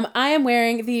 I am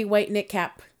wearing the white knit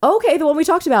cap. Okay, the one we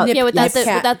talked about. Yeah, without Yes.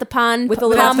 the without the pon With the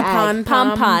little pom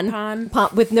tag. pom.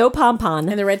 With no pom-pom.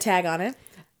 and the red tag on it.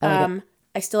 like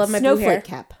I still have my blue hair. Snowflake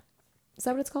cap. Is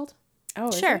that what it's called? Oh,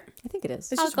 is Sure, it? I think it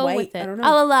is. It's I'll just go white. with it. I don't know.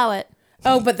 I'll allow it.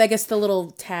 Oh, but I guess the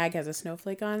little tag has a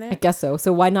snowflake on I it. guess so.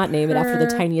 So why not name it after the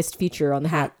tiniest feature on the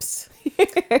hat? Perhaps.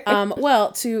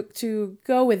 Well, to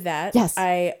go with that, Yes.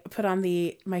 I put on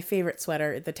my favorite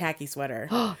sweater, the tacky sweater,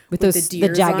 With the those the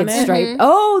deers jagged on it. stripe.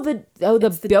 Oh, the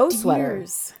the bow sweater.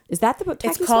 deers. Is that the tacky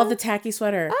It's called sweater? the tacky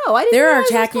sweater. Oh, I didn't There are realize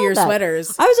it was tackier called that.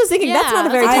 sweaters. I was just thinking that's not a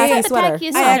very Yeah, tacky that's the sweater. tackiest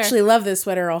I sweater. actually love this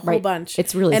sweater a whole Right. bunch.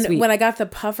 It's really and sweet. when I got the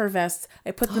puffer vests,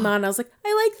 I put them on. And I was like,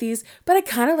 I like these, but I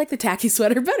kind of like the tacky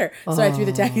sweater better. So I threw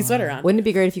the tacky sweater on. Wouldn't it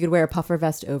be great if you could wear a puffer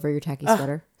vest over your tacky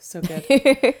sweater? So good.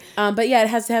 But yeah, it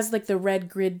has like the red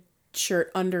grid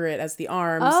shirt under it as the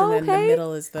arms, Oh, and then okay. the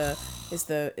middle is the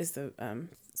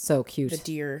So cute. the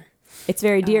deer. It's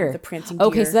very deer. the prancing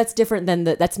Okay, deer. so that's different than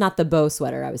that's not the bow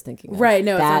sweater I was thinking of. Right,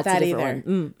 no, it's not That's a that different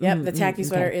either. one. Yep, the tacky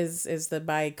sweater okay. is the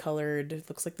bi-colored,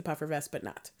 looks like the puffer vest, but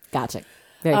not. Gotcha.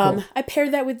 Very cool. I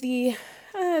paired that with the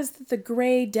is it the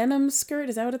gray denim skirt.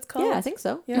 Is that what it's called? Yeah, I think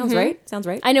so. Sounds right. Sounds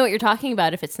right. I know what you're talking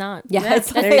about. If it's not, Yeah, Yeah,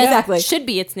 it's, there you go. exactly. should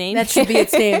be its name. That should be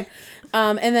its name.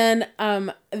 And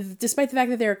then, despite the fact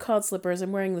that they're called slippers,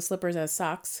 I'm wearing the slippers as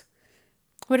socks.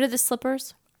 What are the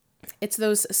slippers? It's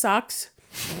those socks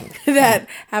that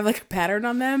have like a pattern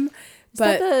on them, Is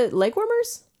that but the leg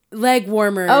warmers? leg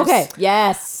warmers. Okay.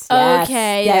 Yes. yes.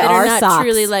 Okay, They that are are not socks.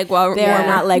 truly leg warmers. They are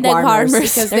not leg Leg warmers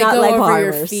warmers. because They're they not go leg over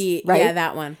your warmers, feet. right? Yeah,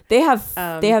 that one. They have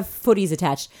footies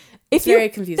attached. If very you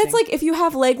confusing. That's like if you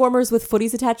have leg warmers with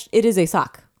footies attached, it is a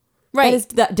sock. Right. That is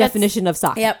the definition of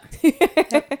sock. Yep.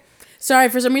 Yep. Sorry,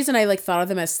 for some reason I like thought of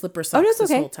them as slipper socks Oh, no, it's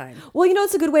this okay. whole time. Well, you know,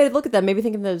 it's a good way to look at them. Maybe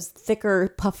think of those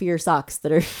thicker, puffier socks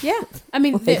that are. Yeah, I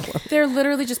mean they're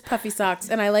literally just puffy socks,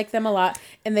 and I like them a lot,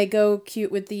 and they go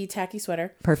cute with the tacky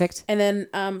sweater. Perfect. And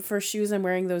then for shoes, I'm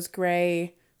wearing those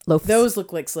gray. Loafers. Those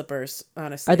look like slippers,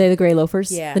 honestly. Are they the gray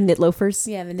loafers? Yeah. The knit loafers?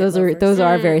 Yeah, the knit those loafers. are those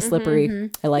are very slippery.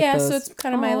 I like yeah, those. so it's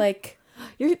kind of my like.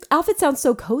 Your outfit sounds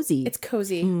so cozy. It's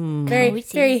cozy, very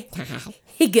very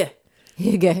hygge.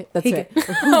 Huga. That's right.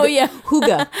 oh yeah,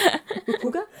 Huga.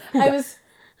 Huga? I was.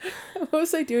 What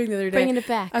was I doing the other day? bringing it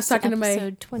back. I was talking to my.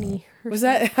 episode 20. Was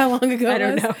that how long ago? I it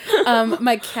don't was?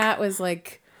 My cat was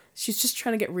like, she's just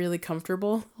trying to get really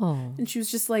comfortable, Oh. and she was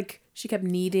just like, she kept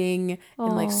kneading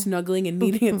and like snuggling and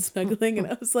kneading and snuggling, and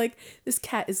I was like, this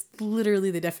cat is literally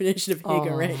the definition of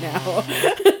hygge right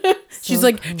now. She's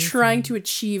like trying to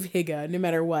achieve hygge no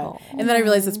matter what, and then I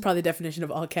realized that's probably the definition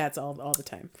of all cats all the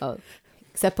time. Oh.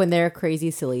 Except when they're crazy,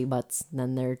 silly butts.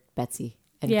 Then they're Betsy.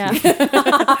 And Yeah,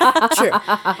 True.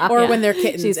 Or when they're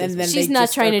kittens, and then she's they not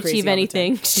just trying are to achieve crazy all the time.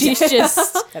 anything. She's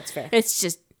just. That's fair. It's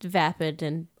just vapid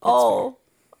and. Oh.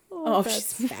 Oh,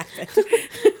 she's vapid.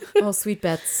 Oh, sweet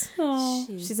Bets.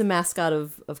 She's a mascot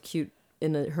of cute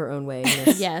in her own way.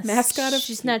 Yes, Mascot of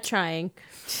She's not trying.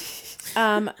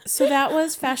 So that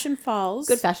was Fashion Falls.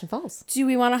 Good fashion falls. Do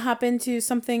we want to hop into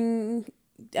something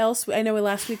else? I know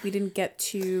last week we didn't get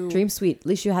to Dream Suite. At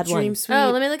least you had Dream one. Suite.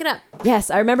 Oh, let me look it up. Yes,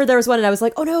 I remember there was one, and I was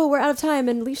like, "Oh no, we're out of time."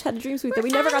 And Leash had a Dream Suite that we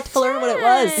never got to learn what it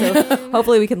was. So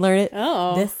hopefully we can learn it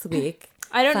this week.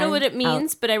 I don't know Find what it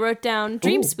means, but I wrote down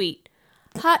Dream Ooh. Suite.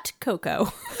 Hot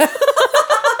cocoa.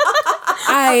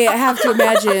 I have to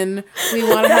imagine we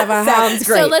want to have a Sounds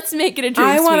great. So let's make it a Dream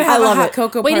I Suite. want to have a love hot it.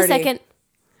 cocoa Wait party. a second.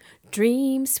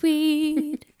 Dream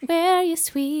Suite, where you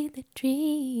sweetly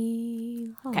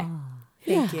dream. Okay.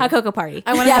 Thank you. Hot cocoa party.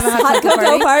 I want to Yes, have a hot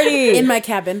cocoa party in my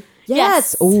cabin. Yes.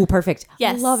 Yes. Oh, perfect.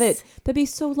 Yes. I love it. That'd be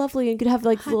so lovely. And you could have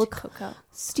like little cocoa.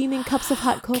 steaming cups of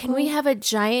hot cocoa. Can we have a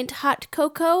giant hot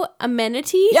cocoa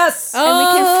amenity? Yes. And we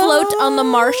can float on the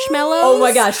marshmallows. Oh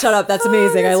my gosh, shut up. That's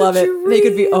amazing. I love it. They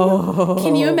could be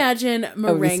Can you imagine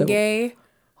would be so- merengue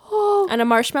And a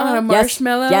marshmallow? on a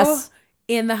marshmallow Yes.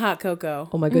 in the hot cocoa?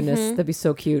 Oh my goodness. That'd be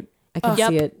so cute. I can Yep.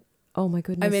 see it. Oh my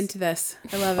goodness. I'm into this.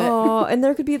 I love it. Oh, and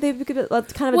there could be kind of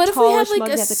What a if we had tallish like mug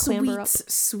a you have to clamber up.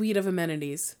 suite of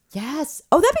amenities? Yes.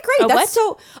 Oh, that'd be great. A That's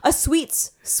what? so a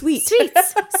sweets. Sweets.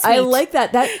 I like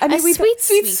that. I mean, A we sweet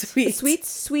Sweet.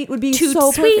 sweet would be Toot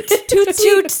so sweet. perfect. Toot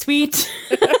sweet.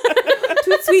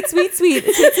 Toot sweet. Toot sweet.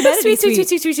 It's amenity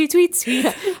Sweet.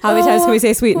 How many times can we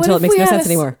say sweet What until it if makes we no had sense a-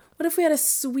 anymore? What if we had a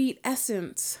sweet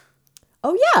essence?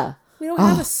 Oh yeah. We don't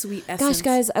have a sweet essence. Gosh,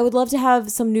 guys, I would love to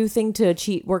have some new thing to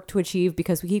work to achieve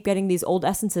because we keep getting these old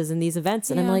essences in these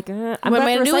events, and I'm Yeah. like, I'm When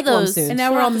going I to knew recycle them those- soon. And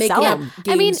now we're all making Sell up them. games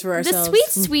I mean, for ourselves. the sweet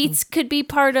sweets could be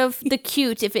part of the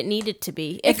cute if it needed to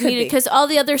be. If could needed, be. because all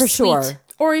the other For sweet sure.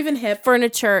 or even hip.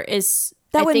 furniture is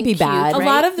That I wouldn't think, be bad. cute, A right?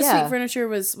 lot of the Yeah. sweet furniture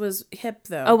was hip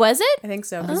though. Oh, was it? I think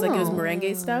so. Because like it was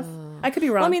merengue stuff. I could be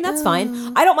wrong. Well, I mean, that's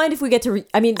fine. I don't mind if we get to.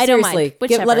 I mean, I don't seriously, mind.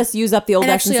 Whichever. let us use up the old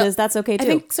And actually, essences. That's okay too. I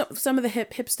think some of the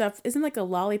hip stuff isn't like a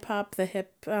lollipop. The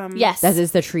hip. Yes. that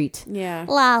is the treat. Yeah.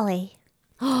 Lolly.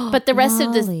 But the rest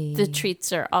of Lolly. the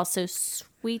treats are also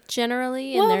sweet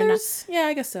generally, and Well, they're not. there's yeah,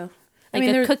 I guess so. I Like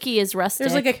mean, a cookie is rustic.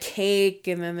 there's like a cake,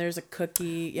 and then there's a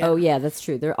cookie. Yeah. Oh yeah, that's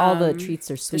true. All the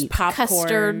treats are There's sweet. popcorn,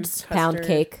 Custards. Pound custard.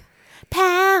 cake,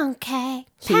 pound cake.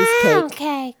 Cheesecake. Pound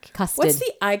cake. custard, What's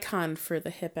the icon for the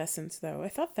hip essence though? I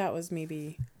thought that was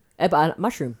maybe.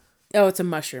 mushroom. Oh, it's a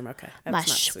mushroom. Okay, that's not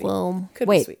sweet. Mushroom. Could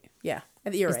Wait. be sweet. Yeah,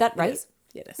 you're Is right. that It right? is.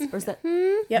 It is. Or is that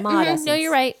Yep. mod Mhm. essence? No,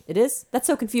 you're right. It is. That's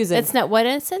so confusing. That's not what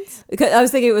essence? Because I was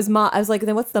thinking it was mod. I was like,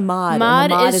 then what's the mod? And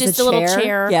the Mod is just a little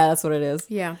chair. Yeah, that's what it is.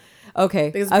 Yeah, Okay.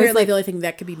 because I was apparently like, the only thing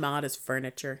that could be mod is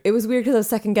furniture. it was weird because I was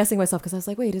second guessing myself because I was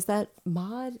like, wait, is that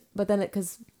mod? But then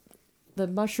because the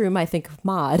mushroom, I think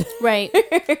mod. Right.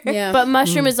 Yeah, But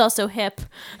mushroom is also hip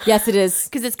Yes, it is.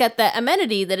 because it's got the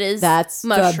amenity that is That's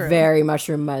mushroom. a very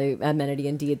mushroom amenity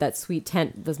indeed. That sweet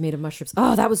tent was made of mushrooms.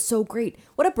 Oh, that was so great.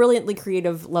 What a brilliantly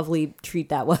creative, lovely treat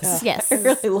that was. Yes. I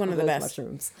really love one of the those best.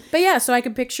 mushrooms. but yeah, so I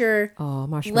could picture Oh,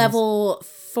 mushrooms. level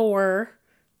 4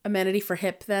 amenity for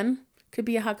hip. Then could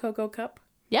be a hot cocoa cup.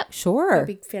 Yep. Sure. That'd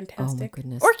be Oh my fantastic.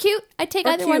 goodness. Or cute. I'd take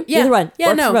either one. Yeah. Either one. Yeah,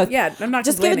 Works no. for both. Yeah, I'm not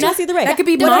Just give it to complaining. us either way. That could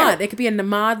be Whatever. mod. It could be a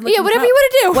mod. Yeah, whatever you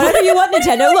want to do. Whatever you want,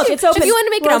 Nintendo. Look, it's open. If you want to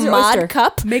make it a World's your mod oyster.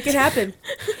 cup, Make it happen.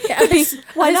 Yeah,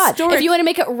 Why not? historic. if you want to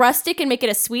make it rustic and make it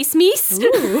a Swiss meese Ooh.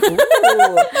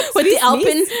 with the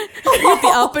Alpen, with the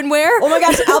Alpenware. Oh my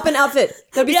gosh, Alpen outfit.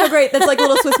 That'd be so Yeah. great. That's like a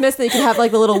little Swiss Miss that you can have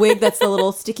like the little wig that's the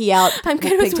little sticky out. I'm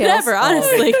good with pigtails. whatever, Oh.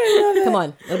 honestly. Come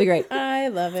on. It'll be great. I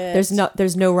love it.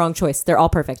 There's no wrong choice. They're all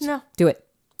perfect. No. Do it.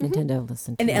 Nintendo,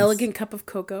 listen to an us. elegant cup of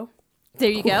cocoa. There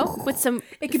you go. With some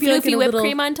It could be floofy like in a whipped little,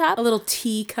 cream on top. a little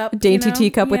teacup, dainty you know?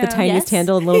 teacup with the Yeah. tiniest Yes.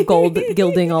 handle and little gold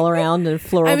gilding all around and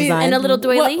floral I mean, design. and a little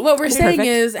doily. What we're saying Perfect.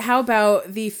 is, how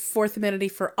about the fourth amenity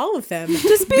for all of them?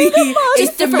 Just be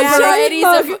Just different varieties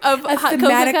of a hot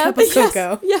thematic cocoa cup cups. of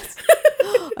cocoa. Yes.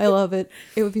 I love it.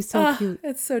 It would be so Ah, cute.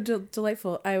 it's so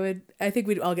delightful. I think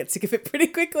we'd all get sick of it pretty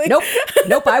quickly.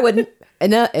 Nope, I wouldn't.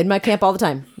 In my camp all the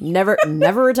time. Never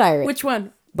retire it. Which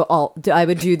one? But I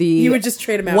would do the. You would just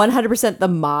trade them out. 100% the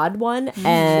mod one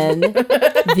and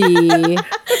the.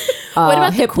 What about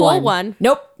the hip cool one?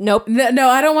 Nope. No,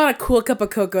 I don't want a cool cup of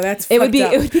cocoa. That's It would be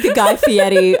up. the Guy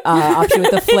Fieri option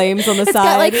with the flames on the Got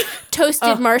side. like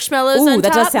toasted marshmallows Ooh, on that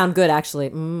top. does sound good actually.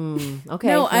 Okay.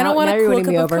 No, I don't want now a you're cool winning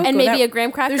cup me of over. cocoa. And maybe That- a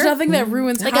graham cracker. There's nothing that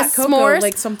ruins Like hot a cocoa s'mores?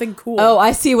 like something cool. Oh,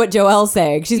 I see what Joelle's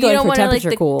saying. She's You going don't for want to like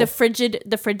temperature cool.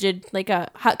 the frigid, like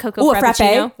a hot cocoa Ooh, a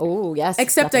frappuccino. frappe. Oh, yes.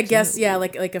 Except I Frappuccino. guess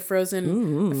like a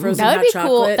frozen That would hot be cool.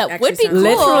 chocolate. That actually would be sounds cool.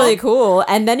 Literally cool.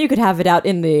 And then you could have it out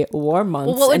in the warm months.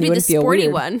 Well, what would and be you the wouldn't feel sporty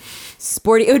weird. one?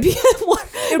 Sporty. It would be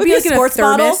it would be like in a sports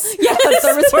bottle. thermos. Yeah, a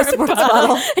thermos or a sports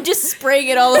bottle. And just spraying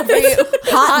it all over you.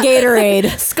 Hot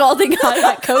Gatorade. Scalding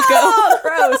hot cocoa. Oh,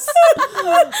 gross.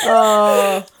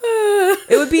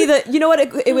 It would be the, you know what?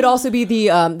 It would also be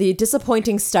the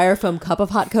disappointing styrofoam cup of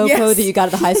hot cocoa Yes. that you got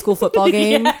at the high school football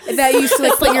game. That you used to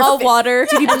like put Like your all water.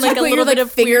 Did you and like a put little your bit like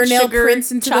of weird fingernail sugar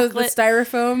prints into the chocolate.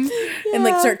 styrofoam and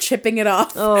like start chipping it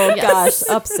off? Oh gosh,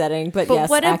 upsetting, but But yes,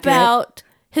 what accurate. about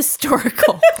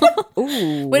historical?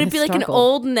 Ooh, Would it be like an historical.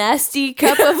 old nasty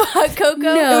cup of hot cocoa?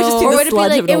 No. It would just be or the would it be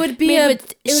sludge like of it. It would be made a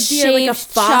with it would be like a shaved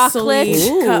fossil-y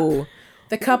Ooh. cup.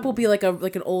 The cup will be like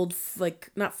an old like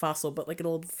not fossil but like an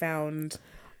old found.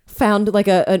 Found like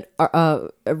a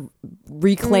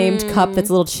reclaimed cup that's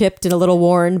a little chipped and a little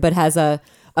worn, but has a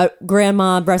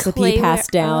grandma recipe Clayware.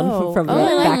 passed down Oh. from Oh,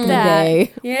 I like back in the that.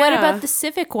 day. Yeah. What about the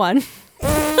civic one?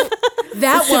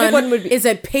 That civic one one would be- is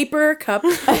a paper cup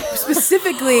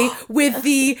specifically with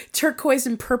the turquoise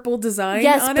and purple design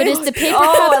Yes, on but it. is the paper Oh,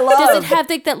 cup? I love. Does it have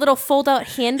like that little fold-out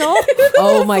handle?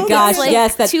 Oh my gosh, like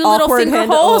yes, that two little awkward finger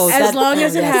handle. holes. Oh, as that- long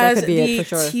as oh, it yes, that has could be it the for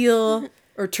sure. teal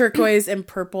or turquoise and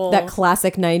purple That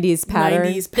classic 90s pattern.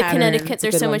 90s The pattern. Connecticut, It's a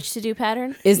there's good so one. much to do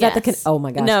pattern. Is that the Yes. oh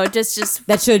my gosh. No, just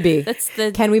That should be. that's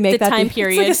the. Can we make the that time be-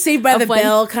 period? It's like a Saved by of the when-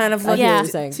 Bell kind of look Yeah. You're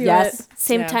saying. to Yes. it.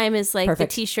 Same Yeah. time as like Perfect.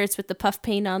 the t-shirts with the puff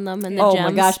paint on them and the Oh gems.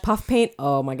 my gosh, puff paint.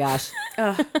 Oh my gosh.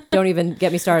 Don't even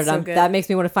get me started So on good. that. Makes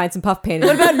me want to find some puff paint.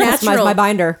 What about customize natural? my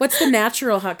binder. What's the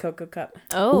natural hot cocoa cup?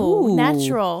 Oh, Ooh.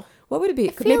 natural. What would it be?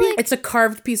 feel Maybe like- It's a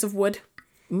carved piece of wood.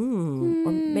 or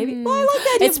maybe. Well, I like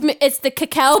that idea. It's the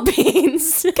cacao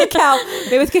beans. Cacao.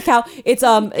 Made with cacao. It's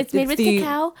It's made with the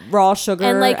cacao. raw sugar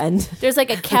and like and there's like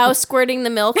a cow squirting the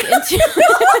milk into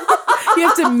You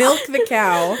have to milk the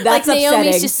cow. that's like Naomi's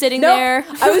upsetting. just sitting Nope. there.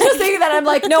 I was just thinking that. I'm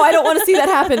like, no, I don't want to see that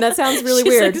happen. That sounds really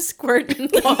She's weird. like squirting.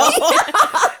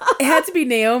 It had to be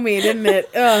Naomi, didn't it?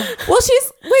 Ugh. Well,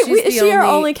 she's She's is the she our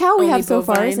only- only cow we only have so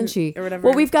far, bovine isn't she? or whatever,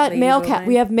 Well, we've got lady male cat. bovine.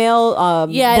 We have male.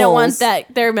 Yeah, I don't want bulls.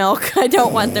 that. Their milk. I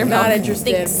don't want their milk. Not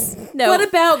interested. Thanks. No. What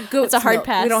about goat's It's a hard milk?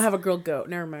 pass. We don't have a girl goat.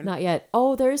 Never mind. Not yet.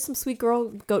 Oh, there is some sweet girl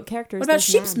goat characters. What about There's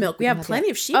sheep's none. milk? We don't have plenty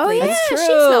yet. of sheep. Oh, ladies. yeah. That's sheep's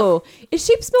true. milk. Is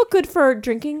sheep's milk good for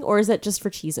drinking, or is it just for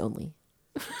cheese only?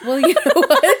 Well, you know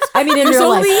what? I mean, in There's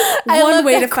real only life, one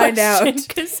way to find out.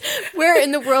 Because where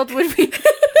in the world would we?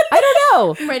 I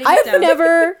don't know. writing it down. I've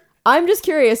never. I'm just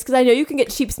curious because I know you can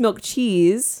get sheep's milk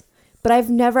cheese, but I've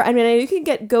never. I mean, I know you can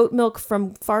get goat milk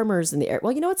from farmers in the area.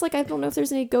 Well, you know, it's like I don't know if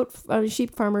there's any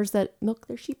sheep farmers that milk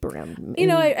their sheep around. You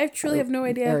know, in I truly have no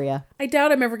idea. area. I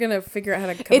doubt I'm ever gonna figure out how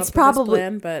to come It's up probably-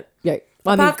 with this plan, but Yeah.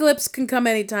 Well, I mean, apocalypse can come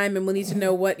anytime, and we'll need to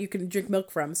know what you can drink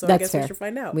milk from. So I that's guess fair. we should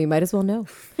find out. We might as well know.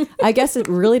 I guess it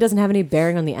really doesn't have any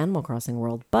bearing on the Animal Crossing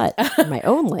world, but in my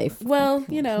own life, Well,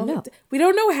 you know, No. we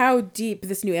don't know how deep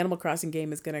this new Animal Crossing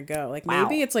game is gonna go. Like Wow.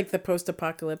 maybe it's like the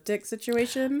post-apocalyptic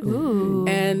situation,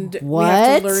 and we have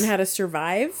What? to learn how to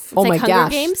survive. oh like my Hunger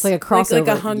gosh, Games? it's like a crossover,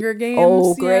 Like a Hunger Games.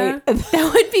 Oh, yeah. great!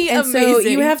 That would be And amazing. so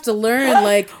you have to learn,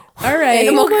 like, all right,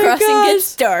 Animal Oh my Crossing gosh.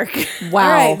 gets dark. Wow,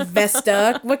 all right,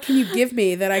 Vesta, what can you give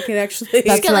me that I can actually?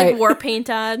 That's She's got right. like war paint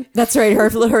on. that's right.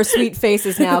 Her sweet face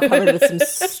is now covered with some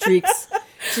streaks.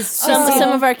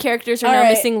 Some of our characters are All now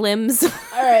right. missing limbs. All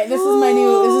right, this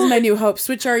is my new hope.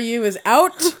 Switch RU is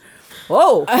out.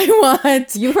 Whoa! I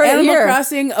want You heard it Animal here.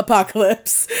 Crossing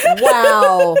Apocalypse.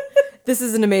 Wow. This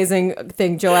is an amazing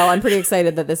thing, Joelle. I'm pretty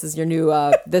excited that this is your new,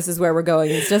 this is where we're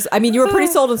going. It's just, I mean, you were pretty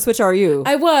sold on Switch RU.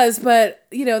 I was, but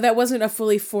you know that wasn't a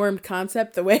fully formed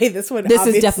concept the way this one. This is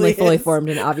obviously definitely fully is. formed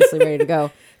and obviously ready to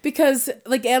go. Because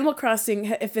like Animal Crossing,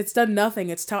 if it's done nothing,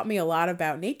 it's taught me a lot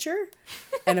about nature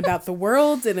and about the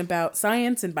world and about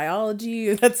science and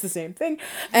biology. That's the same thing.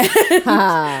 And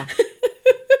Ah.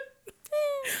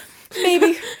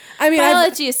 maybe I mean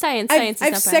Biology is science. Science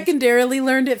I've is not biology. secondarily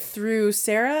learned it through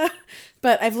Sarah,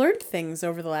 but I've learned things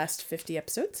over the last 50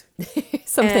 episodes.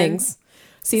 Some And things.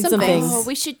 Seen some some things. Oh,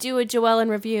 we should do a Joellen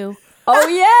review. Oh,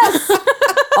 yes.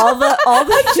 all the,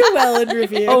 Joelle in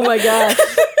review. oh my gosh.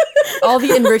 All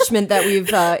the enrichment that we've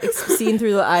seen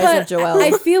through the eyes But of Joelle.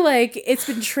 I feel like it's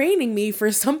been training me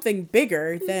for something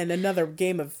bigger than another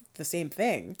game of the same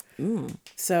thing.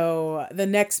 So the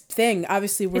next thing,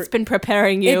 obviously, It's been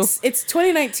preparing you. it's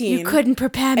 2019. You couldn't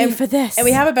prepare me for this. and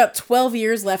we have about 12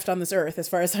 years left on this earth, as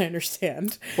far as I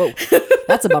understand. Whoa.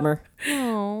 That's a bummer.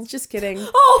 Oh, Just kidding.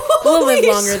 Oh, We'll live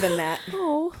longer than that.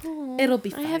 oh, It'll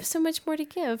be I fine. have so much more to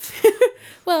give.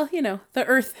 Well, you know, the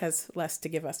earth has less to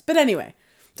give us. But anyway,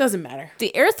 doesn't matter.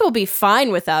 The Earth will be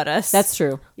fine without us. That's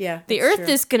true. Yeah. the that's Earth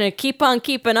true. is gonna keep on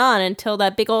keeping on until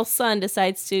that big old sun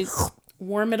decides to.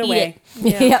 warm it away.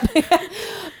 Yep. But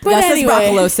That's anyway, as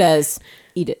Broccolo says.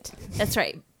 Eat it. That's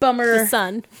right. bummer. The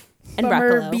sun and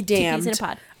Bummer broccolo. be Two peas damned. in a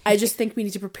pod. I just think we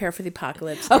need to prepare for the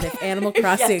apocalypse. And if Animal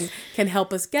Crossing can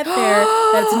help us get there,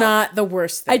 that's not the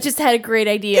worst thing. I just had a great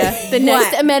idea. The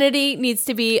next amenity needs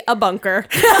to be a bunker.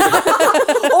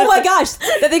 Oh my gosh,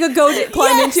 that they could go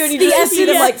climb into, and you just see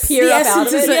them like peer the up out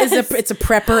of essence it. it's a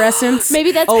prepper essence.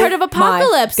 Maybe that's Oh part of my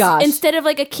apocalypse. gosh. Instead of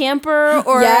like a camper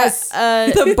or Yes.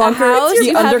 the bunker, house, the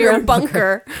you have your underground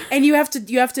bunker. And you have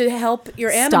to help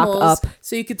your animals up.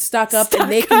 so you could stock up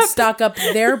and they can stock up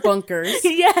their bunkers.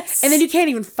 Yes. And then you can't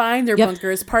even find their Yep.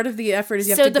 bunkers. Part of the effort is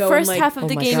you have So to the go first and, like, half of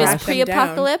the my game gosh. is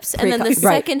pre-apocalypse, and then the Pre-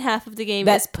 right. second half of the game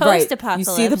That's is post-apocalypse.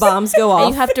 You see the bombs go off.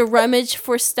 And you have to rummage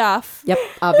for stuff. Yep,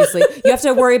 obviously. You have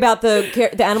to worry about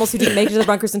the animals who didn't make it to the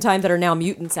bunkers in time that are now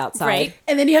mutants outside. Right.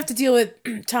 and then you have to deal with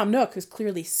Tom Nook, who's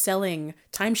clearly selling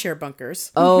timeshare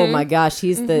bunkers. Oh my gosh,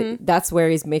 that's where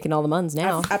he's making all the muns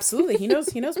now. Absolutely, he knows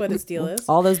what his deal is.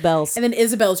 All those bells. And then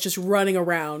Isabel's just running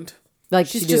around. Like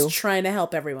She's she just do. trying to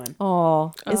help everyone.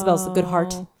 Oh, Isabel's a good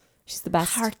heart. She's the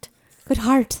best. Heart. Good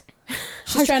heart.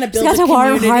 She's trying to build got a a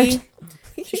warm community. heart.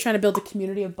 She's trying to build a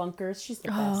community of bunkers. She's the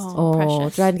best. Oh, Oh,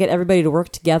 precious. trying to get everybody to work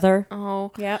together.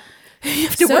 Oh, Yeah. you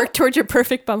have to work towards your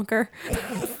perfect bunker.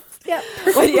 Yeah.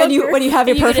 When you have your You get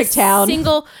a perfect town.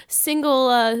 Single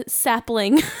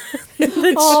sapling that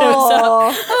shows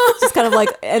up. Oh, just kind of like,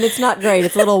 and it's not great.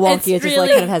 It's a little wonky. It's It just like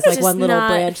really kind of has like just one little not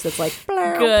branch that's like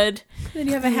blurp. Good. Then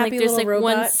you have a Like happy there's little like robot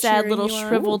one sad cheering little you on.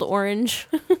 shriveled orange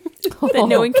that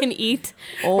no one can eat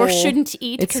or Oh. shouldn't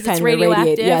eat It's because kind it's of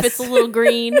irradiate, radioactive. yes. It's a little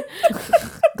green,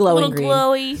 glowing little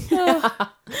green. glowy.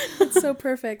 It's so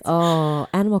perfect. Oh,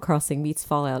 Animal Crossing meets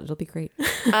Fallout. It'll be great.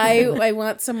 I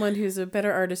want someone who's a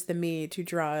better artist than me to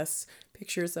draw us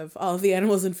pictures of all of the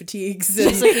animals in fatigues.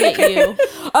 Just And, looking at you.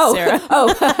 Oh,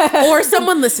 Sarah. or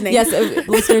someone listening. yes,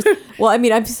 listeners. Well, I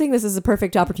mean, I'm just saying this is a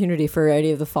perfect opportunity for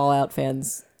any of the Fallout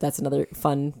fans. That's another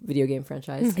fun video game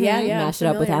franchise. Yeah, yeah, Mash it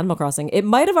up with familiar. Animal Crossing. It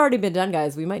might have already been done,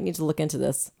 guys. We might need to look into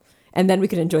this, and then we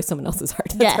can enjoy someone else's art.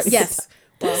 That's Yes. already Yes.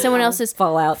 Someone else's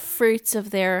Fallout. fruits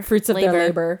of their Fruits of their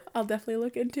labor. I'll definitely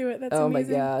look into it. That's Oh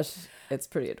amazing. my gosh, it's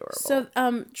pretty adorable. So,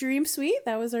 Dream Suite.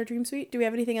 That was our Dream Suite. Do we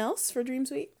have anything else for Dream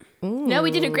Suite? No, we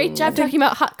did a great job talking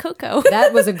about hot cocoa.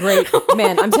 That was a great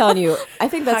man. I'm telling you, I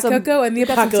think that's Hot Cocoa and the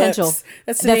that's some Apocalypse. potential.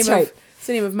 That's the That's name right. of it's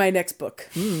the name of my next book.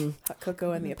 Hot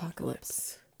Cocoa and the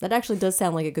Apocalypse. That actually does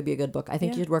sound like it could be a good book. I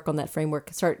think Yeah. you should work on that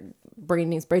framework. Start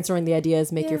brainstorming the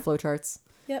ideas. Make your flowcharts.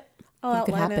 Yep. I'll It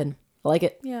could outline happen. it. I like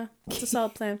it. Yeah, it's a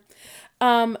solid plan.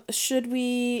 Should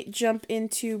we jump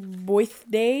into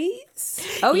birthdays?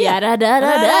 Oh yeah. Da da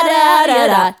da da da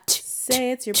da.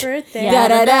 Say it's your birthday. Da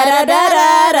da da da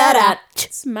da da da.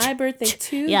 It's my birthday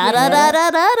too. Ya da da da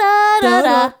da da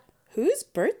da. Whose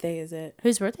birthday is it?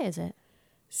 Whose birthday is it?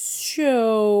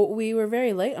 So we were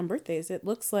very late on birthdays. It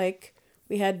looks like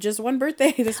we had just one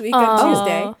birthday this week on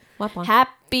Tuesday. Womp womp.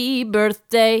 Happy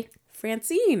birthday.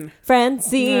 Francine,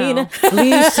 Francine, No.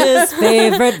 Leisha's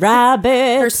favorite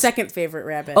rabbit. her second favorite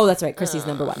rabbit. Oh, that's right. Chrissy's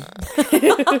number one.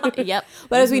 Yep.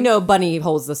 But as we know, Bunny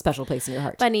holds a special place in your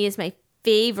heart. Bunny is my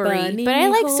favorite, Bunny but I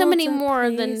like so many holds a more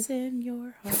than place in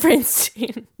your heart.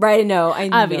 Francine. Right? I know.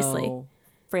 Obviously.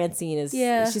 Francine is.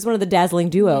 Yeah. She's one of the dazzling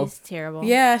duo. It's terrible.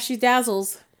 Yeah, she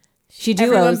dazzles She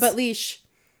everyone duos. but Leash.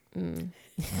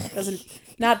 Doesn't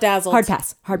not dazzled. Hard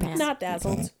pass. Hard pass. Not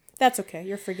dazzled. That's okay.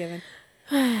 You're forgiven.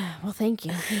 Well, thank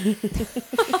you.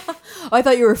 Oh, I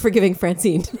thought you were forgiving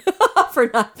Francine for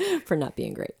not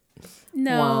being great.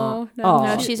 No, Wow. no, Aw.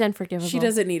 No, no. she's unforgivable. She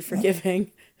doesn't need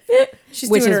forgiving. She's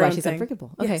Which doing is her why own she's thing.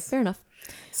 unforgivable. Okay, Yes. fair enough.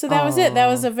 So that was it. That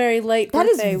was a very late That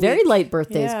is birthday very week. light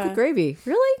birthdays. Yeah. Good gravy.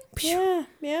 Really? Yeah,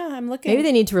 yeah. I'm looking. Maybe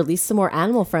they need to release some more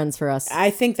animal friends for us. I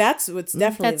think that's what's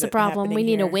definitely That's the problem. We happening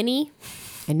need a here. Winnie,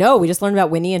 I know. We just learned about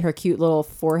Winnie and her cute little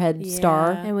forehead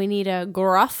star. and we need a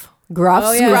Gruff. Gruff.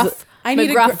 Oh yeah. Gruff. I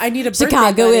need McGruff. I need a birthday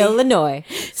Chicago, buddy. Illinois.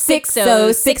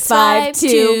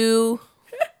 60652.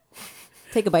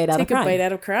 Take a bite out Take of a crime. bite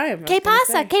out of crime. Que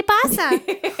pasa? Que pasa?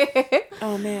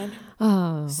 Oh man.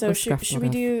 Oh, So we're should scruffy we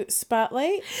enough. do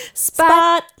spotlight?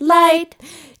 Spotlight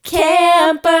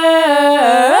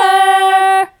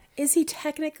camper. Is he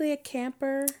technically a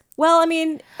camper? Well, I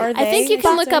mean, Are they? I think you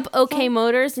can look up Spotlight? OK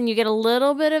Motors and you get a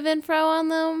little bit of info on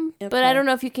them, but I Okay. don't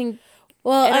know if you can.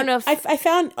 Well, I don't know if I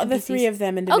found the NPCs three of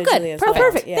them Oh, individually good. as Perfect. well.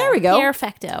 perfect. Yeah. There we go.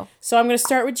 Perfecto. So I'm going to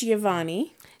start with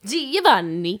Giovanni.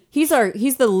 Giovanni. He's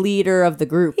the leader of the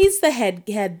group. He's the head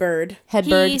bird. Head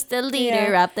bird. He's the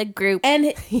leader Yeah. of the group.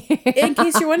 And in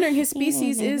case you're wondering, his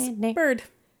species is bird.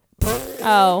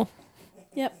 Oh.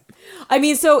 Yep. I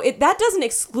mean, so that doesn't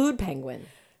exclude penguin.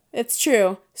 It's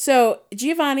true. So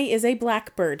Giovanni is a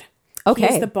blackbird. Okay.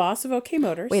 He's the boss of OK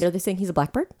Motors. Wait, are they saying he's a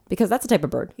blackbird? Because that's a type of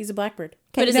bird. He's a blackbird.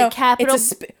 But is it capital?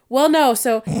 Well, no.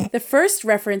 So the first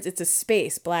reference, it's a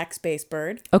space, black space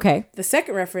bird. Okay. The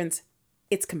second reference,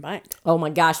 it's combined. Oh my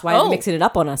gosh, why are they mixing it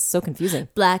up on us? So confusing.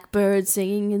 Blackbird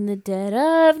singing in the dead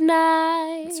of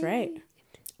night. That's right.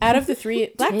 Out of the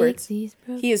three blackbirds, he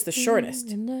is the shortest.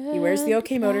 He wears the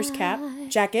OK Motors cap,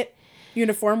 jacket,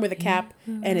 uniform with a cap,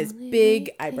 and his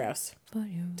big eyebrows.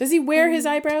 Does he wear his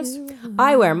eyebrows?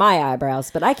 I wear my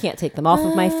eyebrows, but I can't take them off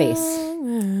of my face.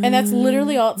 And that's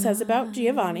literally all it says about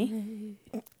Giovanni.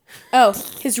 Oh,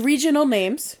 his regional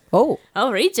names. Oh.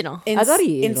 Oh, regional. In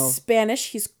Adorino. Spanish,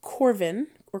 he's Corvin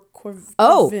or Corvin.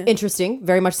 Oh, interesting.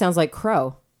 Very much sounds like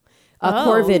crow.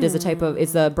 Corvid is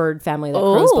is the bird family that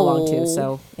crows belong to.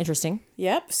 So interesting.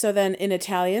 Yep. So then in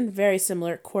Italian, very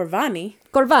similar, Corvani.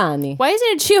 Corvani. Why isn't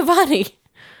it Giovanni?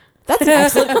 That's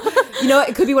excellent. You know,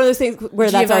 it could be one of those things where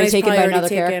that's already Giovanni's taken by probably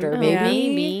another already character. taken. Maybe.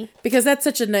 Maybe. Because that's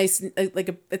such a nice,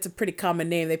 it's a pretty common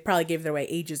name. They probably gave it away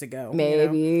ages ago.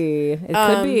 Maybe. You know?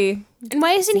 It could be. And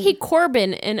why isn't he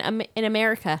Corbin in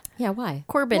America? Yeah, why?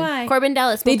 Corbin. Why? Corbin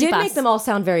Dallas. They did Multipass. make them all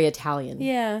sound very Italian.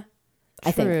 Yeah. I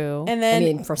think. True. And I then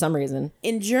mean, for some reason.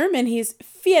 in German, he's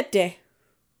Fiat.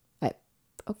 I-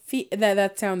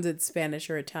 That sounds in Spanish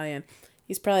or Italian.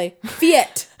 He's probably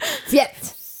Fiat.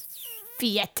 Fiat.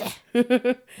 Fiat.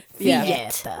 Yeah.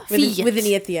 Fiat. With an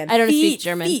E at the end. I don't speak Feet,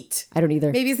 German. Feet. I don't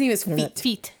either. Maybe his name is Feet.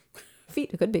 Feet. Feet.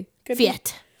 It could be. Could be.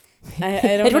 Fiat. I don't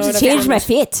I know. want to enough change my English.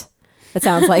 feet. That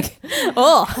sounds like.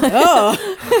 Oh.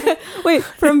 Wait,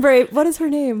 from Brave. What is her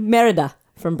name? Merida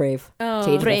from Brave. Oh.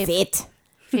 Change Brave. my feet.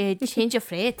 Change your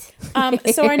freight.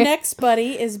 So our next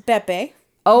buddy is Beppe.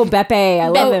 Oh, Beppe. I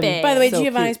love him. Beppe. By the way, So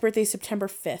Giovanni's cute. birthday is September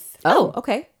 5th. Oh,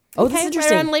 okay. Oh, this is Right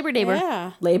interesting. around Labor Day.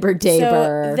 Yeah. Labor Day So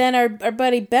bird. then our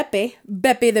buddy Beppe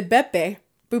the Beppe,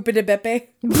 Boopa de Beppe.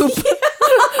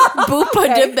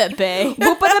 Boopa de Beppe.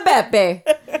 Boopa de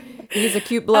Beppe. He's a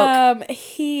cute bloke.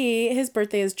 His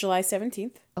birthday is July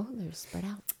 17th. Oh, they're spread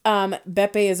out.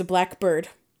 Beppe is a black bird.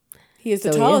 He is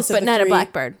the So he tallest is. of But the not three. a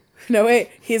blackbird. No, wait.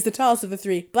 He is the tallest of the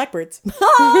three blackbirds.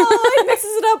 Oh, he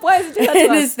mixes it up. Why is it doing that to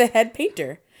And us? is the head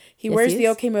painter. He Yes, wears he the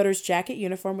is. OK Motors jacket,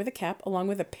 uniform with a cap, along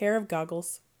with a pair of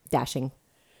goggles. Dashing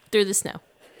Through the snow.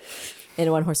 in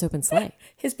a one-horse open sleigh.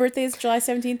 His birthday is July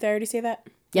 17th. Did I already say that?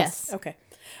 Yes. Okay.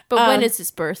 But when is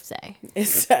his birthday?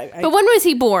 It's, But when was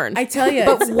he born? I tell you,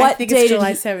 But I what think day it's did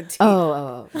July he- 17th.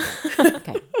 Oh.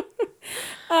 Okay.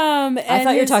 I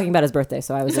thought you were talking about his birthday,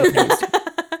 so I was confused.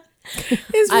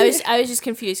 I was just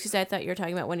confused because I thought you were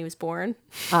talking about when he was born.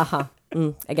 Uh-huh.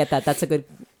 I get that. That's a good...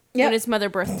 When his mother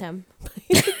birthed him.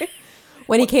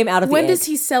 When he came out of When the egg. does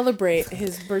he celebrate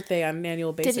his birthday on an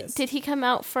annual Did basis? did he come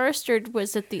out first or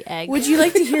was it the egg? Would you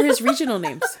like to hear his regional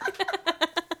names?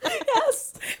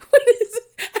 Yes. What is it?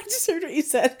 I just heard what you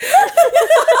said.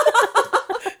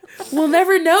 We'll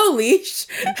never know, Leash.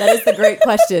 That is the great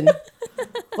question.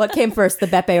 What came first, the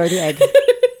Beppe or the egg?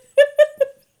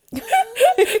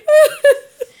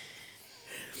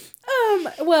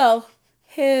 Well,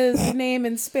 his name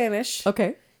in Spanish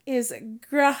Okay. is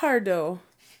Grajardo.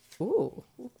 Ooh.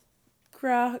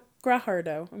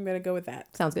 Grajardo. I'm gonna go with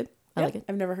that. Sounds good. I like it.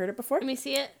 I've never heard it before. Let me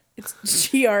see it. It's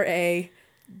Grajardo.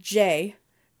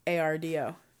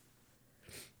 Giajardo.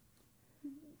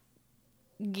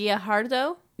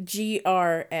 Graj.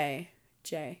 G-R-A.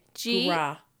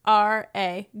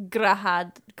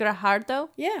 Grajardo.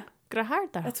 Yeah,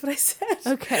 Grajardo. that's what I said.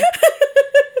 Okay.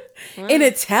 In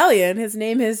Italian, his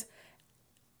name is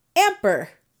Amper.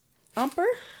 Ampere?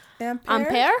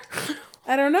 Ampere?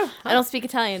 I don't know. I don't speak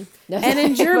Italian. And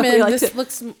in We German, like this to-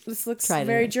 looks Try it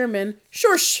very anyway. German.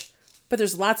 Schorsch. But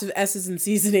there's lots of S's and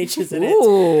C's and H's in it.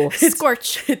 Ooh.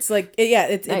 Scorch. It's like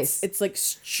it's Nice. it's like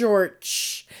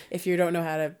Schorch if you don't know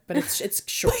how to, but it's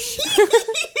Schorsch.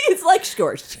 It's like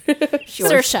Schorsch.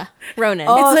 Saoirse Ronan.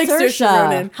 Oh, It's like Saoirse Saoirse.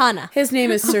 Ronan. Hannah. His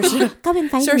name is Saoirse. Come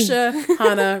and find me. Saoirse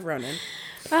Hannah Ronan.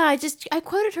 I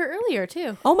quoted her earlier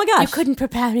too. Oh my gosh. You couldn't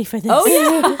prepare me for this. Oh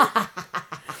yeah.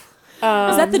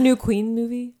 Is that the new Queen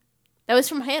movie? That was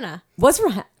from Hannah. What's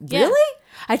from Yeah. really?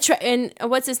 I try and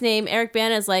what's his name? Eric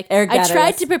Bana's like, Eric I Bana, tried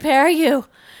yes. to prepare you.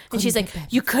 And she's like,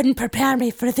 you couldn't prepare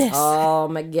me for this. Oh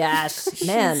my gosh,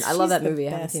 man! I love she's that the movie.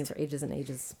 I haven't best. seen it for ages and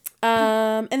ages.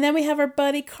 And then we have our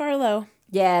buddy Carlo.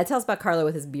 Yeah, tell us about Carlo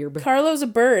with his beard. Carlo's a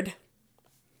bird.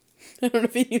 I don't know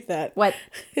if you knew that. What?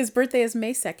 His birthday is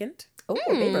May 2nd. Oh,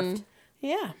 May birth.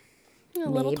 Yeah. A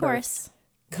little May Taurus.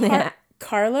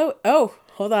 Carlo. Oh,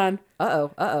 hold on. Uh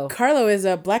oh. Carlo is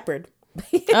a blackbird.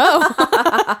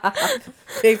 Oh,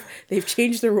 They've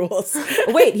changed the rules.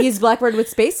 Wait, he's Blackbird with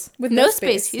space? With no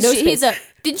space. He's, No he's a. space.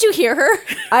 Didn't you hear her?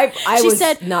 I She was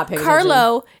said not paying attention.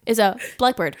 Carlo is a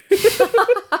blackbird.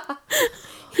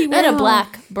 Not a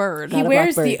black bird. He Not a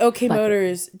wears blackbird. the OK Blackbird.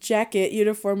 Motors jacket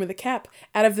uniform with a cap.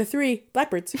 Out of the 3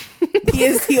 blackbirds, he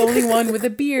is the only one with a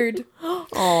beard.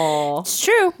 Aw. It's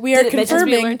true. We are Did it mention- As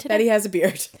we confirming learned today. that he has a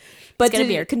beard. But got a did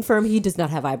beard. it confirm he does not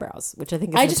have eyebrows, which I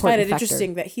think is I an just find it important factor.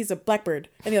 interesting that he's a blackbird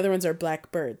and the other ones are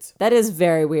blackbirds. That is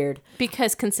very weird.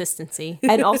 Because consistency.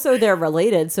 And also they're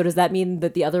related, so does that mean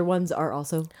that the other ones are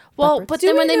also Well, blackbirds? but Do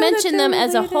then we when they know that mention they're them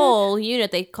as a related? whole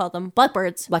unit, they call them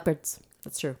blackbirds. Blackbirds.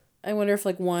 That's true. I wonder if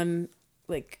like one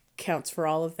like counts for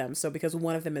all of them. So because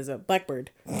one of them is a blackbird,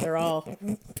 they're all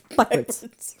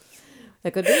Blackbirds.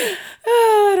 That could be.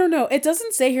 I don't know. It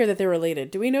doesn't say here that they're related.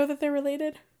 Do we know that they're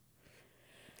related?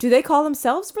 Do they call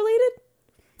themselves related?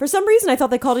 For some reason, I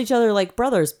thought they called each other like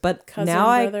brothers, but Cousin, now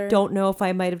brother. I don't know if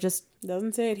I might have just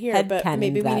Doesn't say it here, Head but canon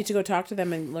maybe we that. need to go talk to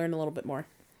them and learn a little bit more.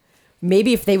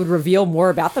 maybe if they would reveal more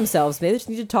about themselves, maybe they just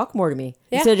need to talk more to me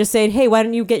Yeah. instead of just saying, "Hey, why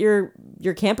don't you get your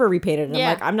camper repainted?" And I'm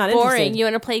like, "I'm not boring. interested." You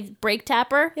want to play break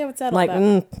tapper? Yeah, what's that I'm all like,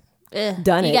 about? Ugh.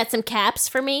 Done You it. got some caps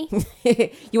for me?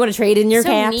 you want to trade in your So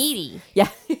caps? needy. Yeah.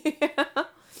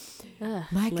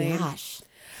 My lame. gosh.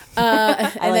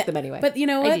 I like them anyway. But you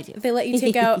know I what? do too. They let you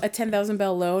take out a 10,000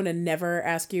 bell loan and never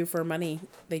ask you for money.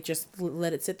 They just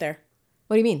let it sit there.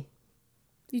 What do you mean?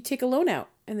 You take a loan out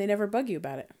and they never bug you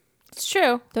about it. It's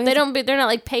true. Don't They you- don't. They're not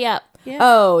like pay up. Yeah.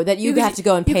 Oh, that you, You could have ju- to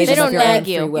go and you pay could them just- of your They don't own nag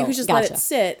you. free will. You could just Gotcha. let it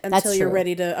sit That's until you're true.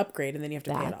 ready to upgrade and then you have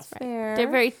to pay it That's off. fair.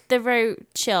 They're very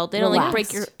chill. They don't like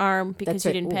break your Relaxed. arm because That's you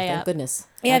right. didn't Ooh, pay thank up. goodness.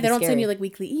 Yeah, That'd they be don't send scary. you like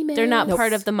weekly emails. They're not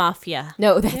part of the mafia.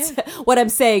 No, that's what I'm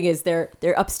saying is they're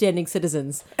upstanding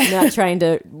citizens. They're not trying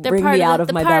to They're bring part me of out the, of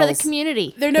the my part bells. of the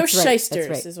community. They're no That's right, that's shysters,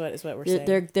 right. is what we're They're,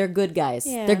 saying. they're good guys.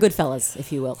 Yeah. They're good fellas,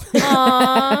 if you will.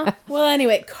 Aw, Well,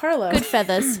 anyway, Carlo. good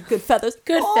feathers. good feathers.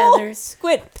 Good Oh, feathers.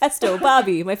 Squid, pesto,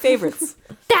 Bobby, my favorites.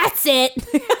 That's it.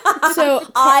 So,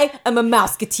 I am a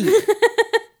mouseketeer.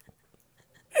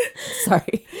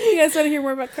 Sorry. you guys want to hear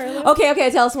more about Carlo?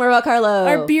 Okay. Tell us more about Carlo.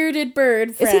 Our bearded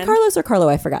bird friend. Is he Carlos or Carlo?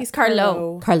 I forgot. He's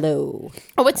Carlo. Carlo.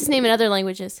 Oh, what's his name in other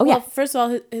languages? Oh, Well, yeah. first of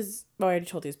all, his oh, I already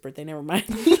told you his birthday. Never mind.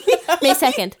 May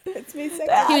 2nd. It's May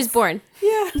 2nd. He was born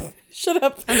Yeah. Shut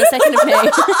up. on the 2nd of May.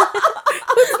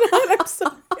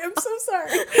 I'm so sorry.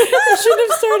 I shouldn't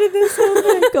have started this whole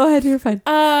thing. Go ahead. You're fine.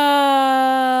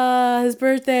 His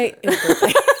birthday.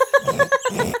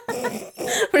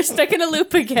 We're stuck in a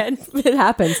loop again. It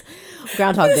happens.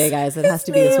 Groundhog Day, guys. It has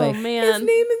to be this Oh way. His man.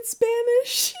 name in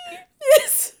Spanish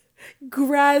is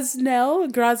Grasnell.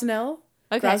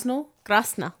 Okay. Grasnell?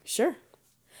 Grasna. Sure.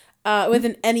 With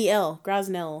an N-E-L.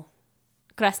 Grasnell.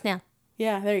 Grasna.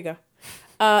 Yeah, there you go.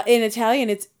 In Italian,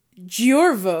 it's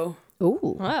Giorvo, Ooh.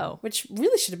 Whoa. which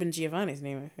really should have been Giovanni's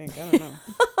name, I think. I don't know.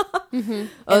 Oh, And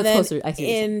it's then closer. I see. what you're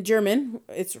saying. in German,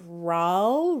 it's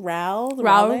Raul,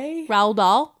 Raul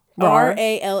Dahl.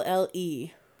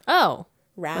 R-A-L-L-E. Oh.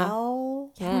 Raul.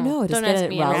 I don't know. Don't get ask it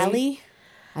me. Raleigh. Rally.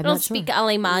 I'm Don't not sure. speak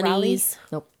Alemanese.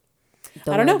 Nope.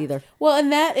 I don't know. it either. Well,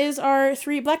 and that is our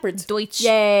 3 blackbirds. Deutsch.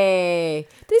 Yay!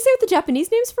 Did they say what the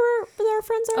Japanese names for our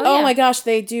friends are? Oh yeah. my gosh,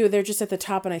 they do. They're just at the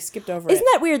top and I skipped over Isn't it.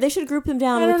 that weird? They should group them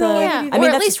down I with don't know the. why Yeah. they do Or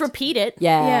that. at least repeat it.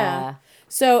 Yeah. Yeah.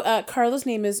 So Carlo's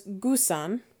name is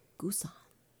Gusan Gusan.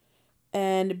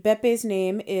 and Bepe's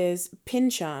name is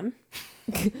Pinchan.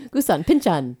 Gusan.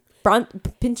 Pinchan.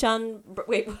 Pinchan.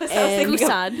 Wait, what was I And thinking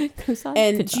of? Gusan. Gusan.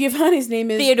 And Pinchan. Giovanni's name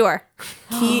is Theodore.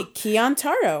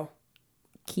 Kiantaro.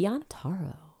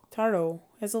 Kiantaro. Taro.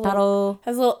 Has a Taro.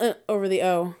 little over the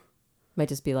O. Might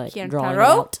just be like Kiantaro? drawing it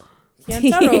out.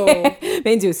 Kiantaro.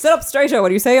 Means you sit up straighter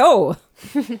when you say oh.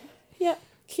 Yeah.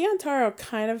 Kiantaro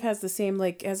kind of has the same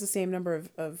number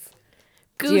of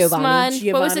Guzman.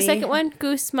 Giovanni. What was the Giovanni. second one?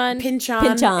 Guzman. Pinchan.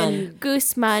 Pinchan. And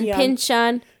Guzman. Kian-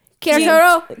 Pinchan.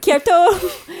 Kiantaro. Kierto.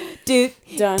 Dude.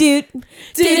 Done. Dude.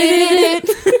 Dude.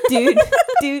 Dude.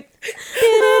 Dude.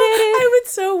 I would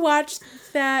so watch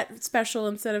that special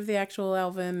instead of the actual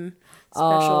Alvin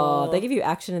special. Oh, they give you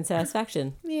action and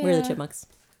satisfaction. We're the Yeah. chipmunks.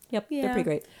 Yep, Yeah. they're pretty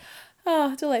great.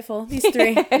 Oh, delightful. These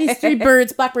three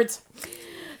birds, blackbirds.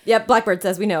 Yep, blackbirds,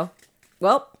 as we know.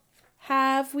 Well,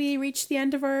 Have we reached the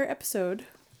end of our episode?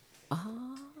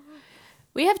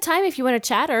 We have time if you want to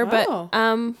chatter, Oh.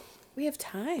 but We have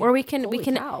time. or we can Holy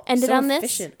cow. end it So on this,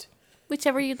 efficient.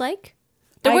 whichever you'd like.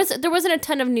 There wasn't a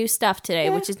ton of new stuff today,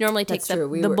 which is normally takes That's up true.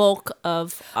 We the were- bulk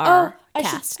of our I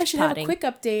cast. I should have a potting. quick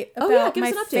update Oh, yeah, about give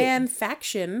us my an update. fan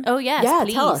faction. Oh yes, Yeah,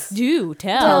 please tell us. do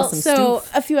tell. Tell us. us. So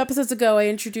some a few episodes ago, I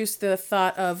introduced the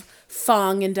thought of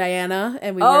Fong and Diana,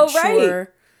 and we Oh, weren't right.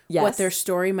 sure Yes. what their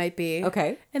story might be.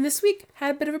 Okay. And this week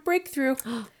had a bit of a breakthrough.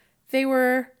 They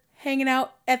were hanging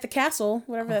out at the castle,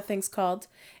 whatever that thing's called,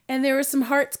 and there were some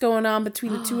hearts going on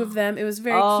between the two of them. It was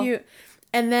very cute.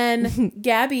 And then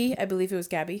Gabby, I believe it was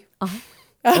Gabby.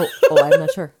 Oh, I'm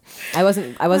not sure. I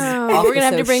wasn't. We're gonna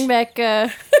have to bring back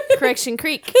Correction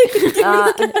Creek. Gabby.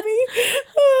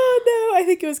 Oh no, I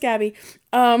think it was Gabby.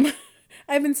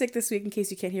 I've been sick this week, in case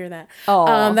you can't hear that.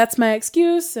 Aw. That's my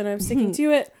excuse, and I'm sticking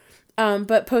to it.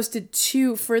 But posted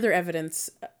 2 further evidence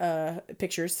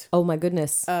pictures Oh my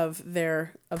goodness. of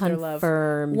their love.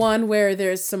 Confirmed. One where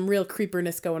there's some real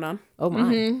creeperness going on. Oh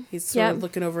my. He's sort of Yep.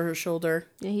 looking over her shoulder,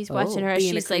 Yeah, he's watching her as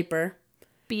being a she's like creeper.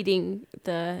 beating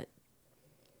the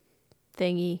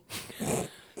thingy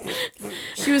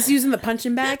She was using the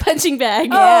punching bag. punching bag.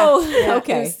 Oh, Yeah,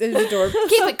 okay. It was adorable.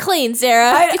 Keep it clean,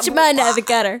 Sarah. Get your mind out of the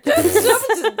gutter.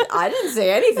 I didn't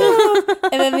say anything.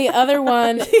 And then the other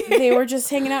one, they were just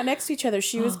hanging out next to each other.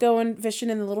 She was going fishing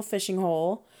in the little fishing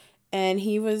hole, and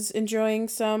he was enjoying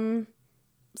some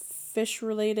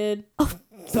fish-related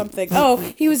something. Oh,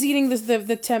 he was eating the Oh,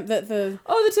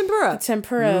 the tempura.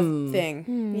 tempura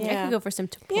thing. I Yeah. could go for some.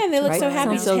 Yeah, and they look Right? so happy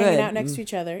Sounds just so hanging good. out next to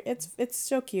each other. It's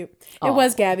so cute. It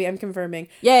was Gabby, I'm confirming.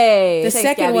 Yay. The Thanks,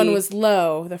 second one Gabby. was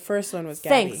Lo. The first one was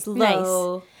Gabby. Thanks,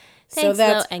 Lo. Thanks,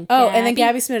 Lo and and then Gabby.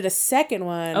 Gabby submitted a second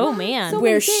one. Oh man.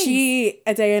 where many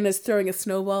things. Diana's throwing a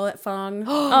snowball at Fong.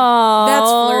 Oh, That's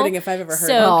flirting if I've ever heard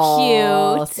so of it.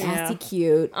 Oh, cute. sassy Yeah.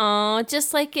 cute. Oh,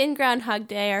 just like in Groundhog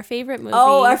Day, our favorite movie.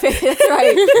 Oh, our favorite. That's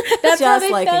right. That's how just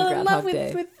they like fell in in love Groundhog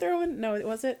Day. with throwing. No,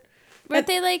 was it? Weren't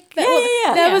they like That,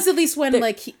 yeah. That Yeah. was at least when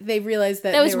they realized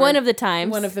that that was they one were- of the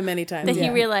times one of the many times that he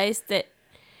yeah. realized that,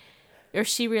 or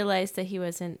she realized that he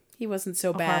wasn't he wasn't so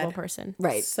a horrible bad. person.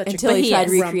 Right. Such a Until good he tried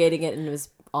is. recreating it and it was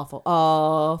awful.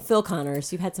 Oh, Phil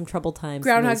Connors, you've had some troubled times.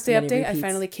 Groundhog's Day Many update. I repeats.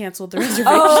 finally canceled the reservation.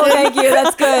 Oh, thank you.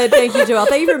 That's good. Thank you, Joelle.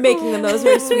 Thank you for making them. Those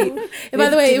were sweet. And by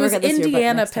the way, it was Didn't work out this year, but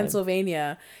Indiana, next time.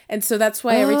 Pennsylvania, and so that's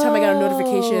why every time I got a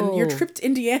notification, your trip to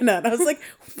Indiana, and I was like,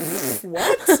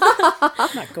 "What? I'm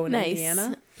not going to Nice.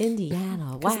 Indiana."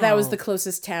 Indiana. Wow. That was the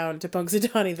closest town to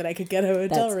Punxsutawney that I could get a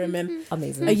hotel That's room in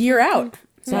amazing. a year out.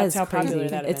 So That that's is how crazy. popular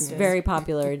that It's event is. very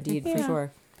popular indeed, for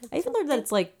sure. I even learned that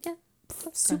it's like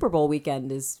Super Bowl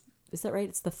weekend is that right?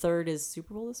 It's the 3rd is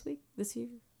Super Bowl this year?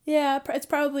 Yeah, it's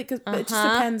probably because it just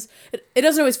depends. It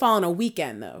doesn't always fall on a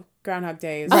weekend though. Groundhog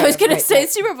Day is I was gonna right, say right.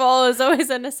 Super Bowl is always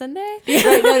on a Sunday.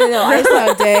 Right, no. I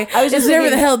Groundhog Day. I was just it's whatever the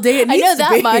thinking- hell day it I needs know to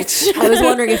that be. much. I was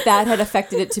wondering if that had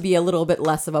affected it to be a little bit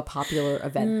less of a popular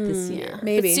event this year.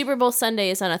 Maybe. But Super Bowl Sunday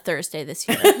is on a Thursday this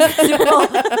year.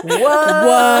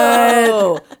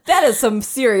 Whoa! That is some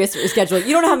serious scheduling.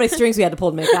 You don't know how many strings we had to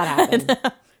pull to make that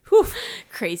happen. Whew.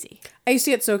 Crazy. I used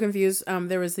to get so confused.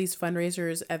 There was these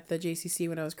fundraisers at the JCC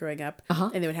when I was growing up,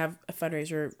 and they would have a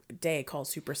fundraiser day called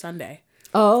Super Sunday.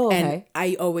 Oh, okay. And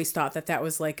I always thought that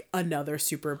was like another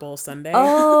Super Bowl Sunday.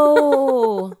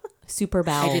 Oh, Super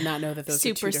Bowl. I did not know that those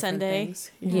Super were two different Sunday.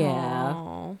 things. Yeah.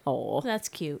 Oh, Oh. that's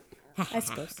cute. I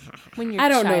suppose. When you're I a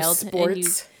don't know child and you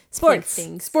sports. Sports. think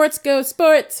things. Sports go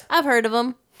sports. I've heard of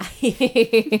them.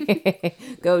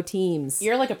 Go teams.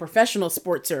 You're like a professional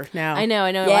sportser now. I know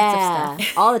lots of Yeah.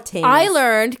 stuff. All the teams. I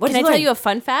learned. What Can did I you tell learn? you a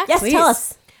fun fact? Yes, Please. tell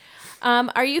us.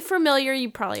 Are you familiar? You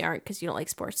probably aren't because you don't like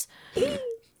sports.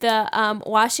 The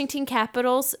Washington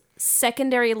Capitals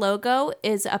secondary logo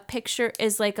is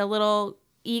like a little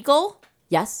eagle.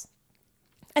 Yes.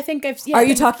 I think I've. Are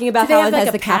you talking about do they how have, it like, has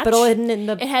a the capital patch? in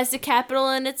the It has the capital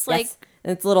and it's like yes.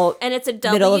 And it's a little and it's a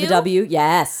W. middle of the W?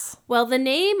 Yes. Well, the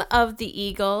name of the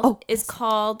eagle is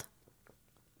called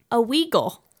a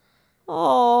weagle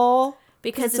Oh.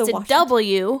 because It's it's a a Washington.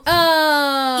 W.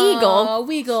 Oh,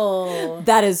 Weagle.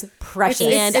 That is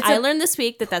precious. And it's I a- learned this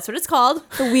week that that's what it's called.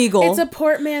 the Weagle. It's a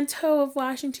portmanteau of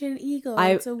Washington Eagle.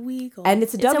 It's a Weagle. and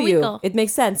it's a It's a W. Weagle. It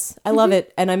makes sense. I love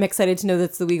it. And I'm excited to know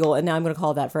that's the Weagle. And now I'm going to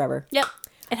call it that forever. Yep.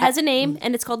 It has a name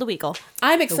and it's called the weagle.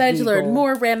 I'm excited to learn Weagle.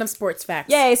 more random sports facts.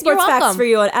 Yay, sports facts welcome. for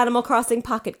you on Animal Crossing,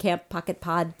 Pocket Camp, Pocket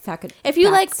Pod, Pocket If you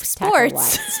like Facts, Tackle sports,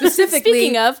 Live. Specifically,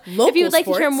 speaking of, if local you would like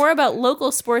to hear sports. more about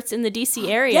local sports in the DC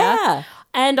area, Yeah.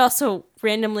 and also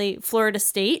randomly Florida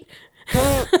State.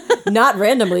 Not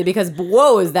randomly, because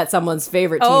whoa, is that someone's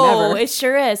favorite team Oh, ever? it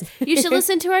sure is. You should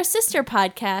listen to our sister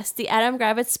podcast, the Adam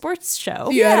Gravitz Sports Show.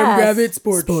 The Adam Yes. Gravitz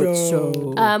Sports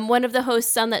Show. One of the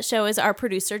hosts on that show is our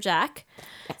producer, Jack.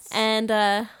 And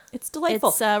It's delightful.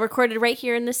 it's recorded right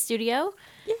here in the studio.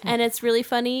 And it's really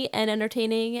funny and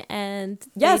entertaining. And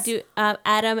Yes. they do,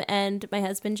 Adam and my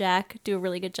husband, Jack, do a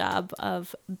really good job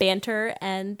of banter.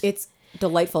 And It's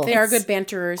delightful. They are good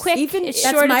banterers. Quick, Even- it's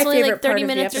That's short. my It's only favorite like 30 part of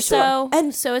the minutes or episode. so,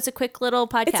 And so it's a quick little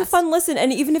podcast. It's a fun listen,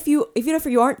 and even if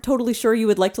you aren't totally sure you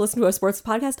would like to listen to a sports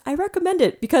podcast, I recommend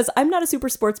it because I'm not a super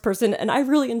sports person, and I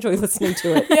really enjoy listening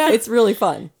to it. It's really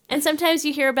fun. And sometimes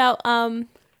you hear about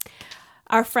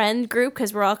our friend group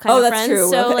because we're all kind Oh, of that's friends. true.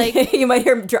 So like you might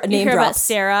hear you name hear about drops.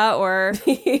 Sarah or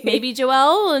maybe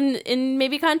Joelle in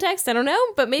maybe context. I don't know,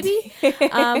 but maybe.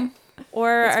 Or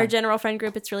our general friend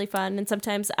group. It's really fun, and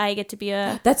sometimes I get to be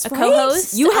a That's right.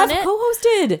 co-host. You have on it.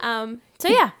 co-hosted. So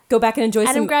yeah, Go back and enjoy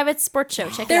Adam some. Gravitz Sports Show.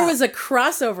 Check it There out. was a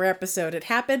crossover episode. It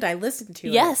happened. I listened to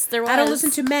it. Yes, there I don't was.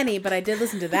 listen to many, but I did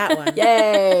listen to that one.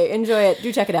 Yay! Enjoy it.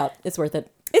 Do check it out. It's worth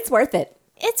it. It's worth it.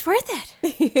 It's worth it.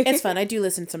 It's fun. I do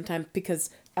listen sometimes because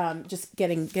just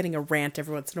getting a rant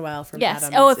every once in a while from Yes.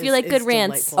 Adam. Oh, is- if you like is good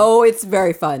rants. delightful. Oh, it's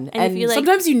very fun. And if you like-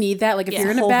 Sometimes you need that. Like if Yeah.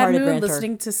 you're in a bad Wholehearted mood, ranter.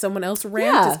 listening to someone else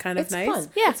rant Yeah, is kind of it's nice. fun.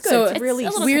 Yeah, It's good. So It's really a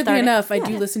little weirdly cathartic. enough, I Yeah.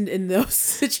 do listen in those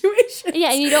situations.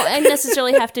 Yeah, and you don't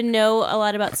necessarily have to know a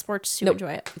lot about sports to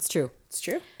enjoy it. It's true. It's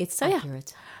true. It's yeah.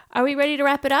 accurate. Are we ready to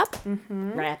wrap it up?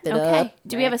 Wrap it Okay. up.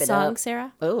 Do we have a Wrap it song, up.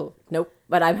 Sarah? Oh, nope.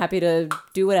 But I'm happy to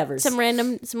do whatever. Some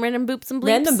random boops and bleeps.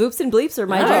 Random boops and bleeps are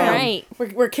my All jam. right.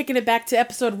 We're kicking it back to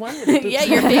episode 1. With the boops. Yeah,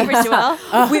 your favorite, Joelle.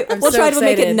 We'll so try to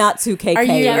make it excited. not too KK. Are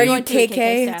you Yeah, are we you won't do it KK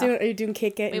KK? style. Are you doing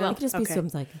KK? We No? won't. Just be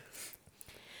something like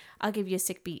I'll give you a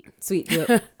sick beat. sweet. Do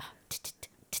it.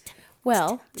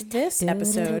 Well, this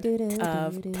episode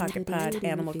of Pocket Pod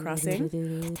Animal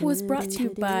Crossing was brought to you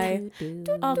by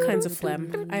all kinds of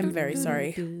phlegm. I'm very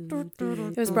sorry.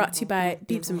 It was brought to you by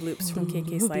Beeps and Bloops from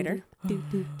KK Slider,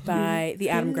 by the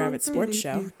Adam Gravitz Sports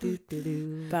Show,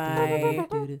 by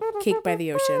Cake by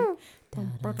the Ocean,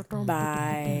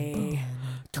 by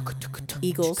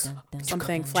Eagles,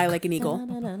 something, Fly Like an Eagle,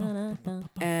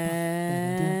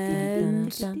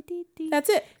 and that's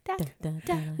it.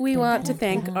 We want to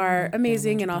thank our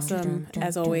amazing and awesome,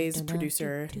 as always,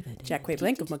 producer Jack Quaid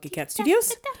Blank of Monkey Cat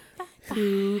Studios,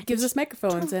 who gives us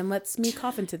microphones and lets me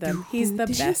cough into them. He's the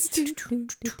best.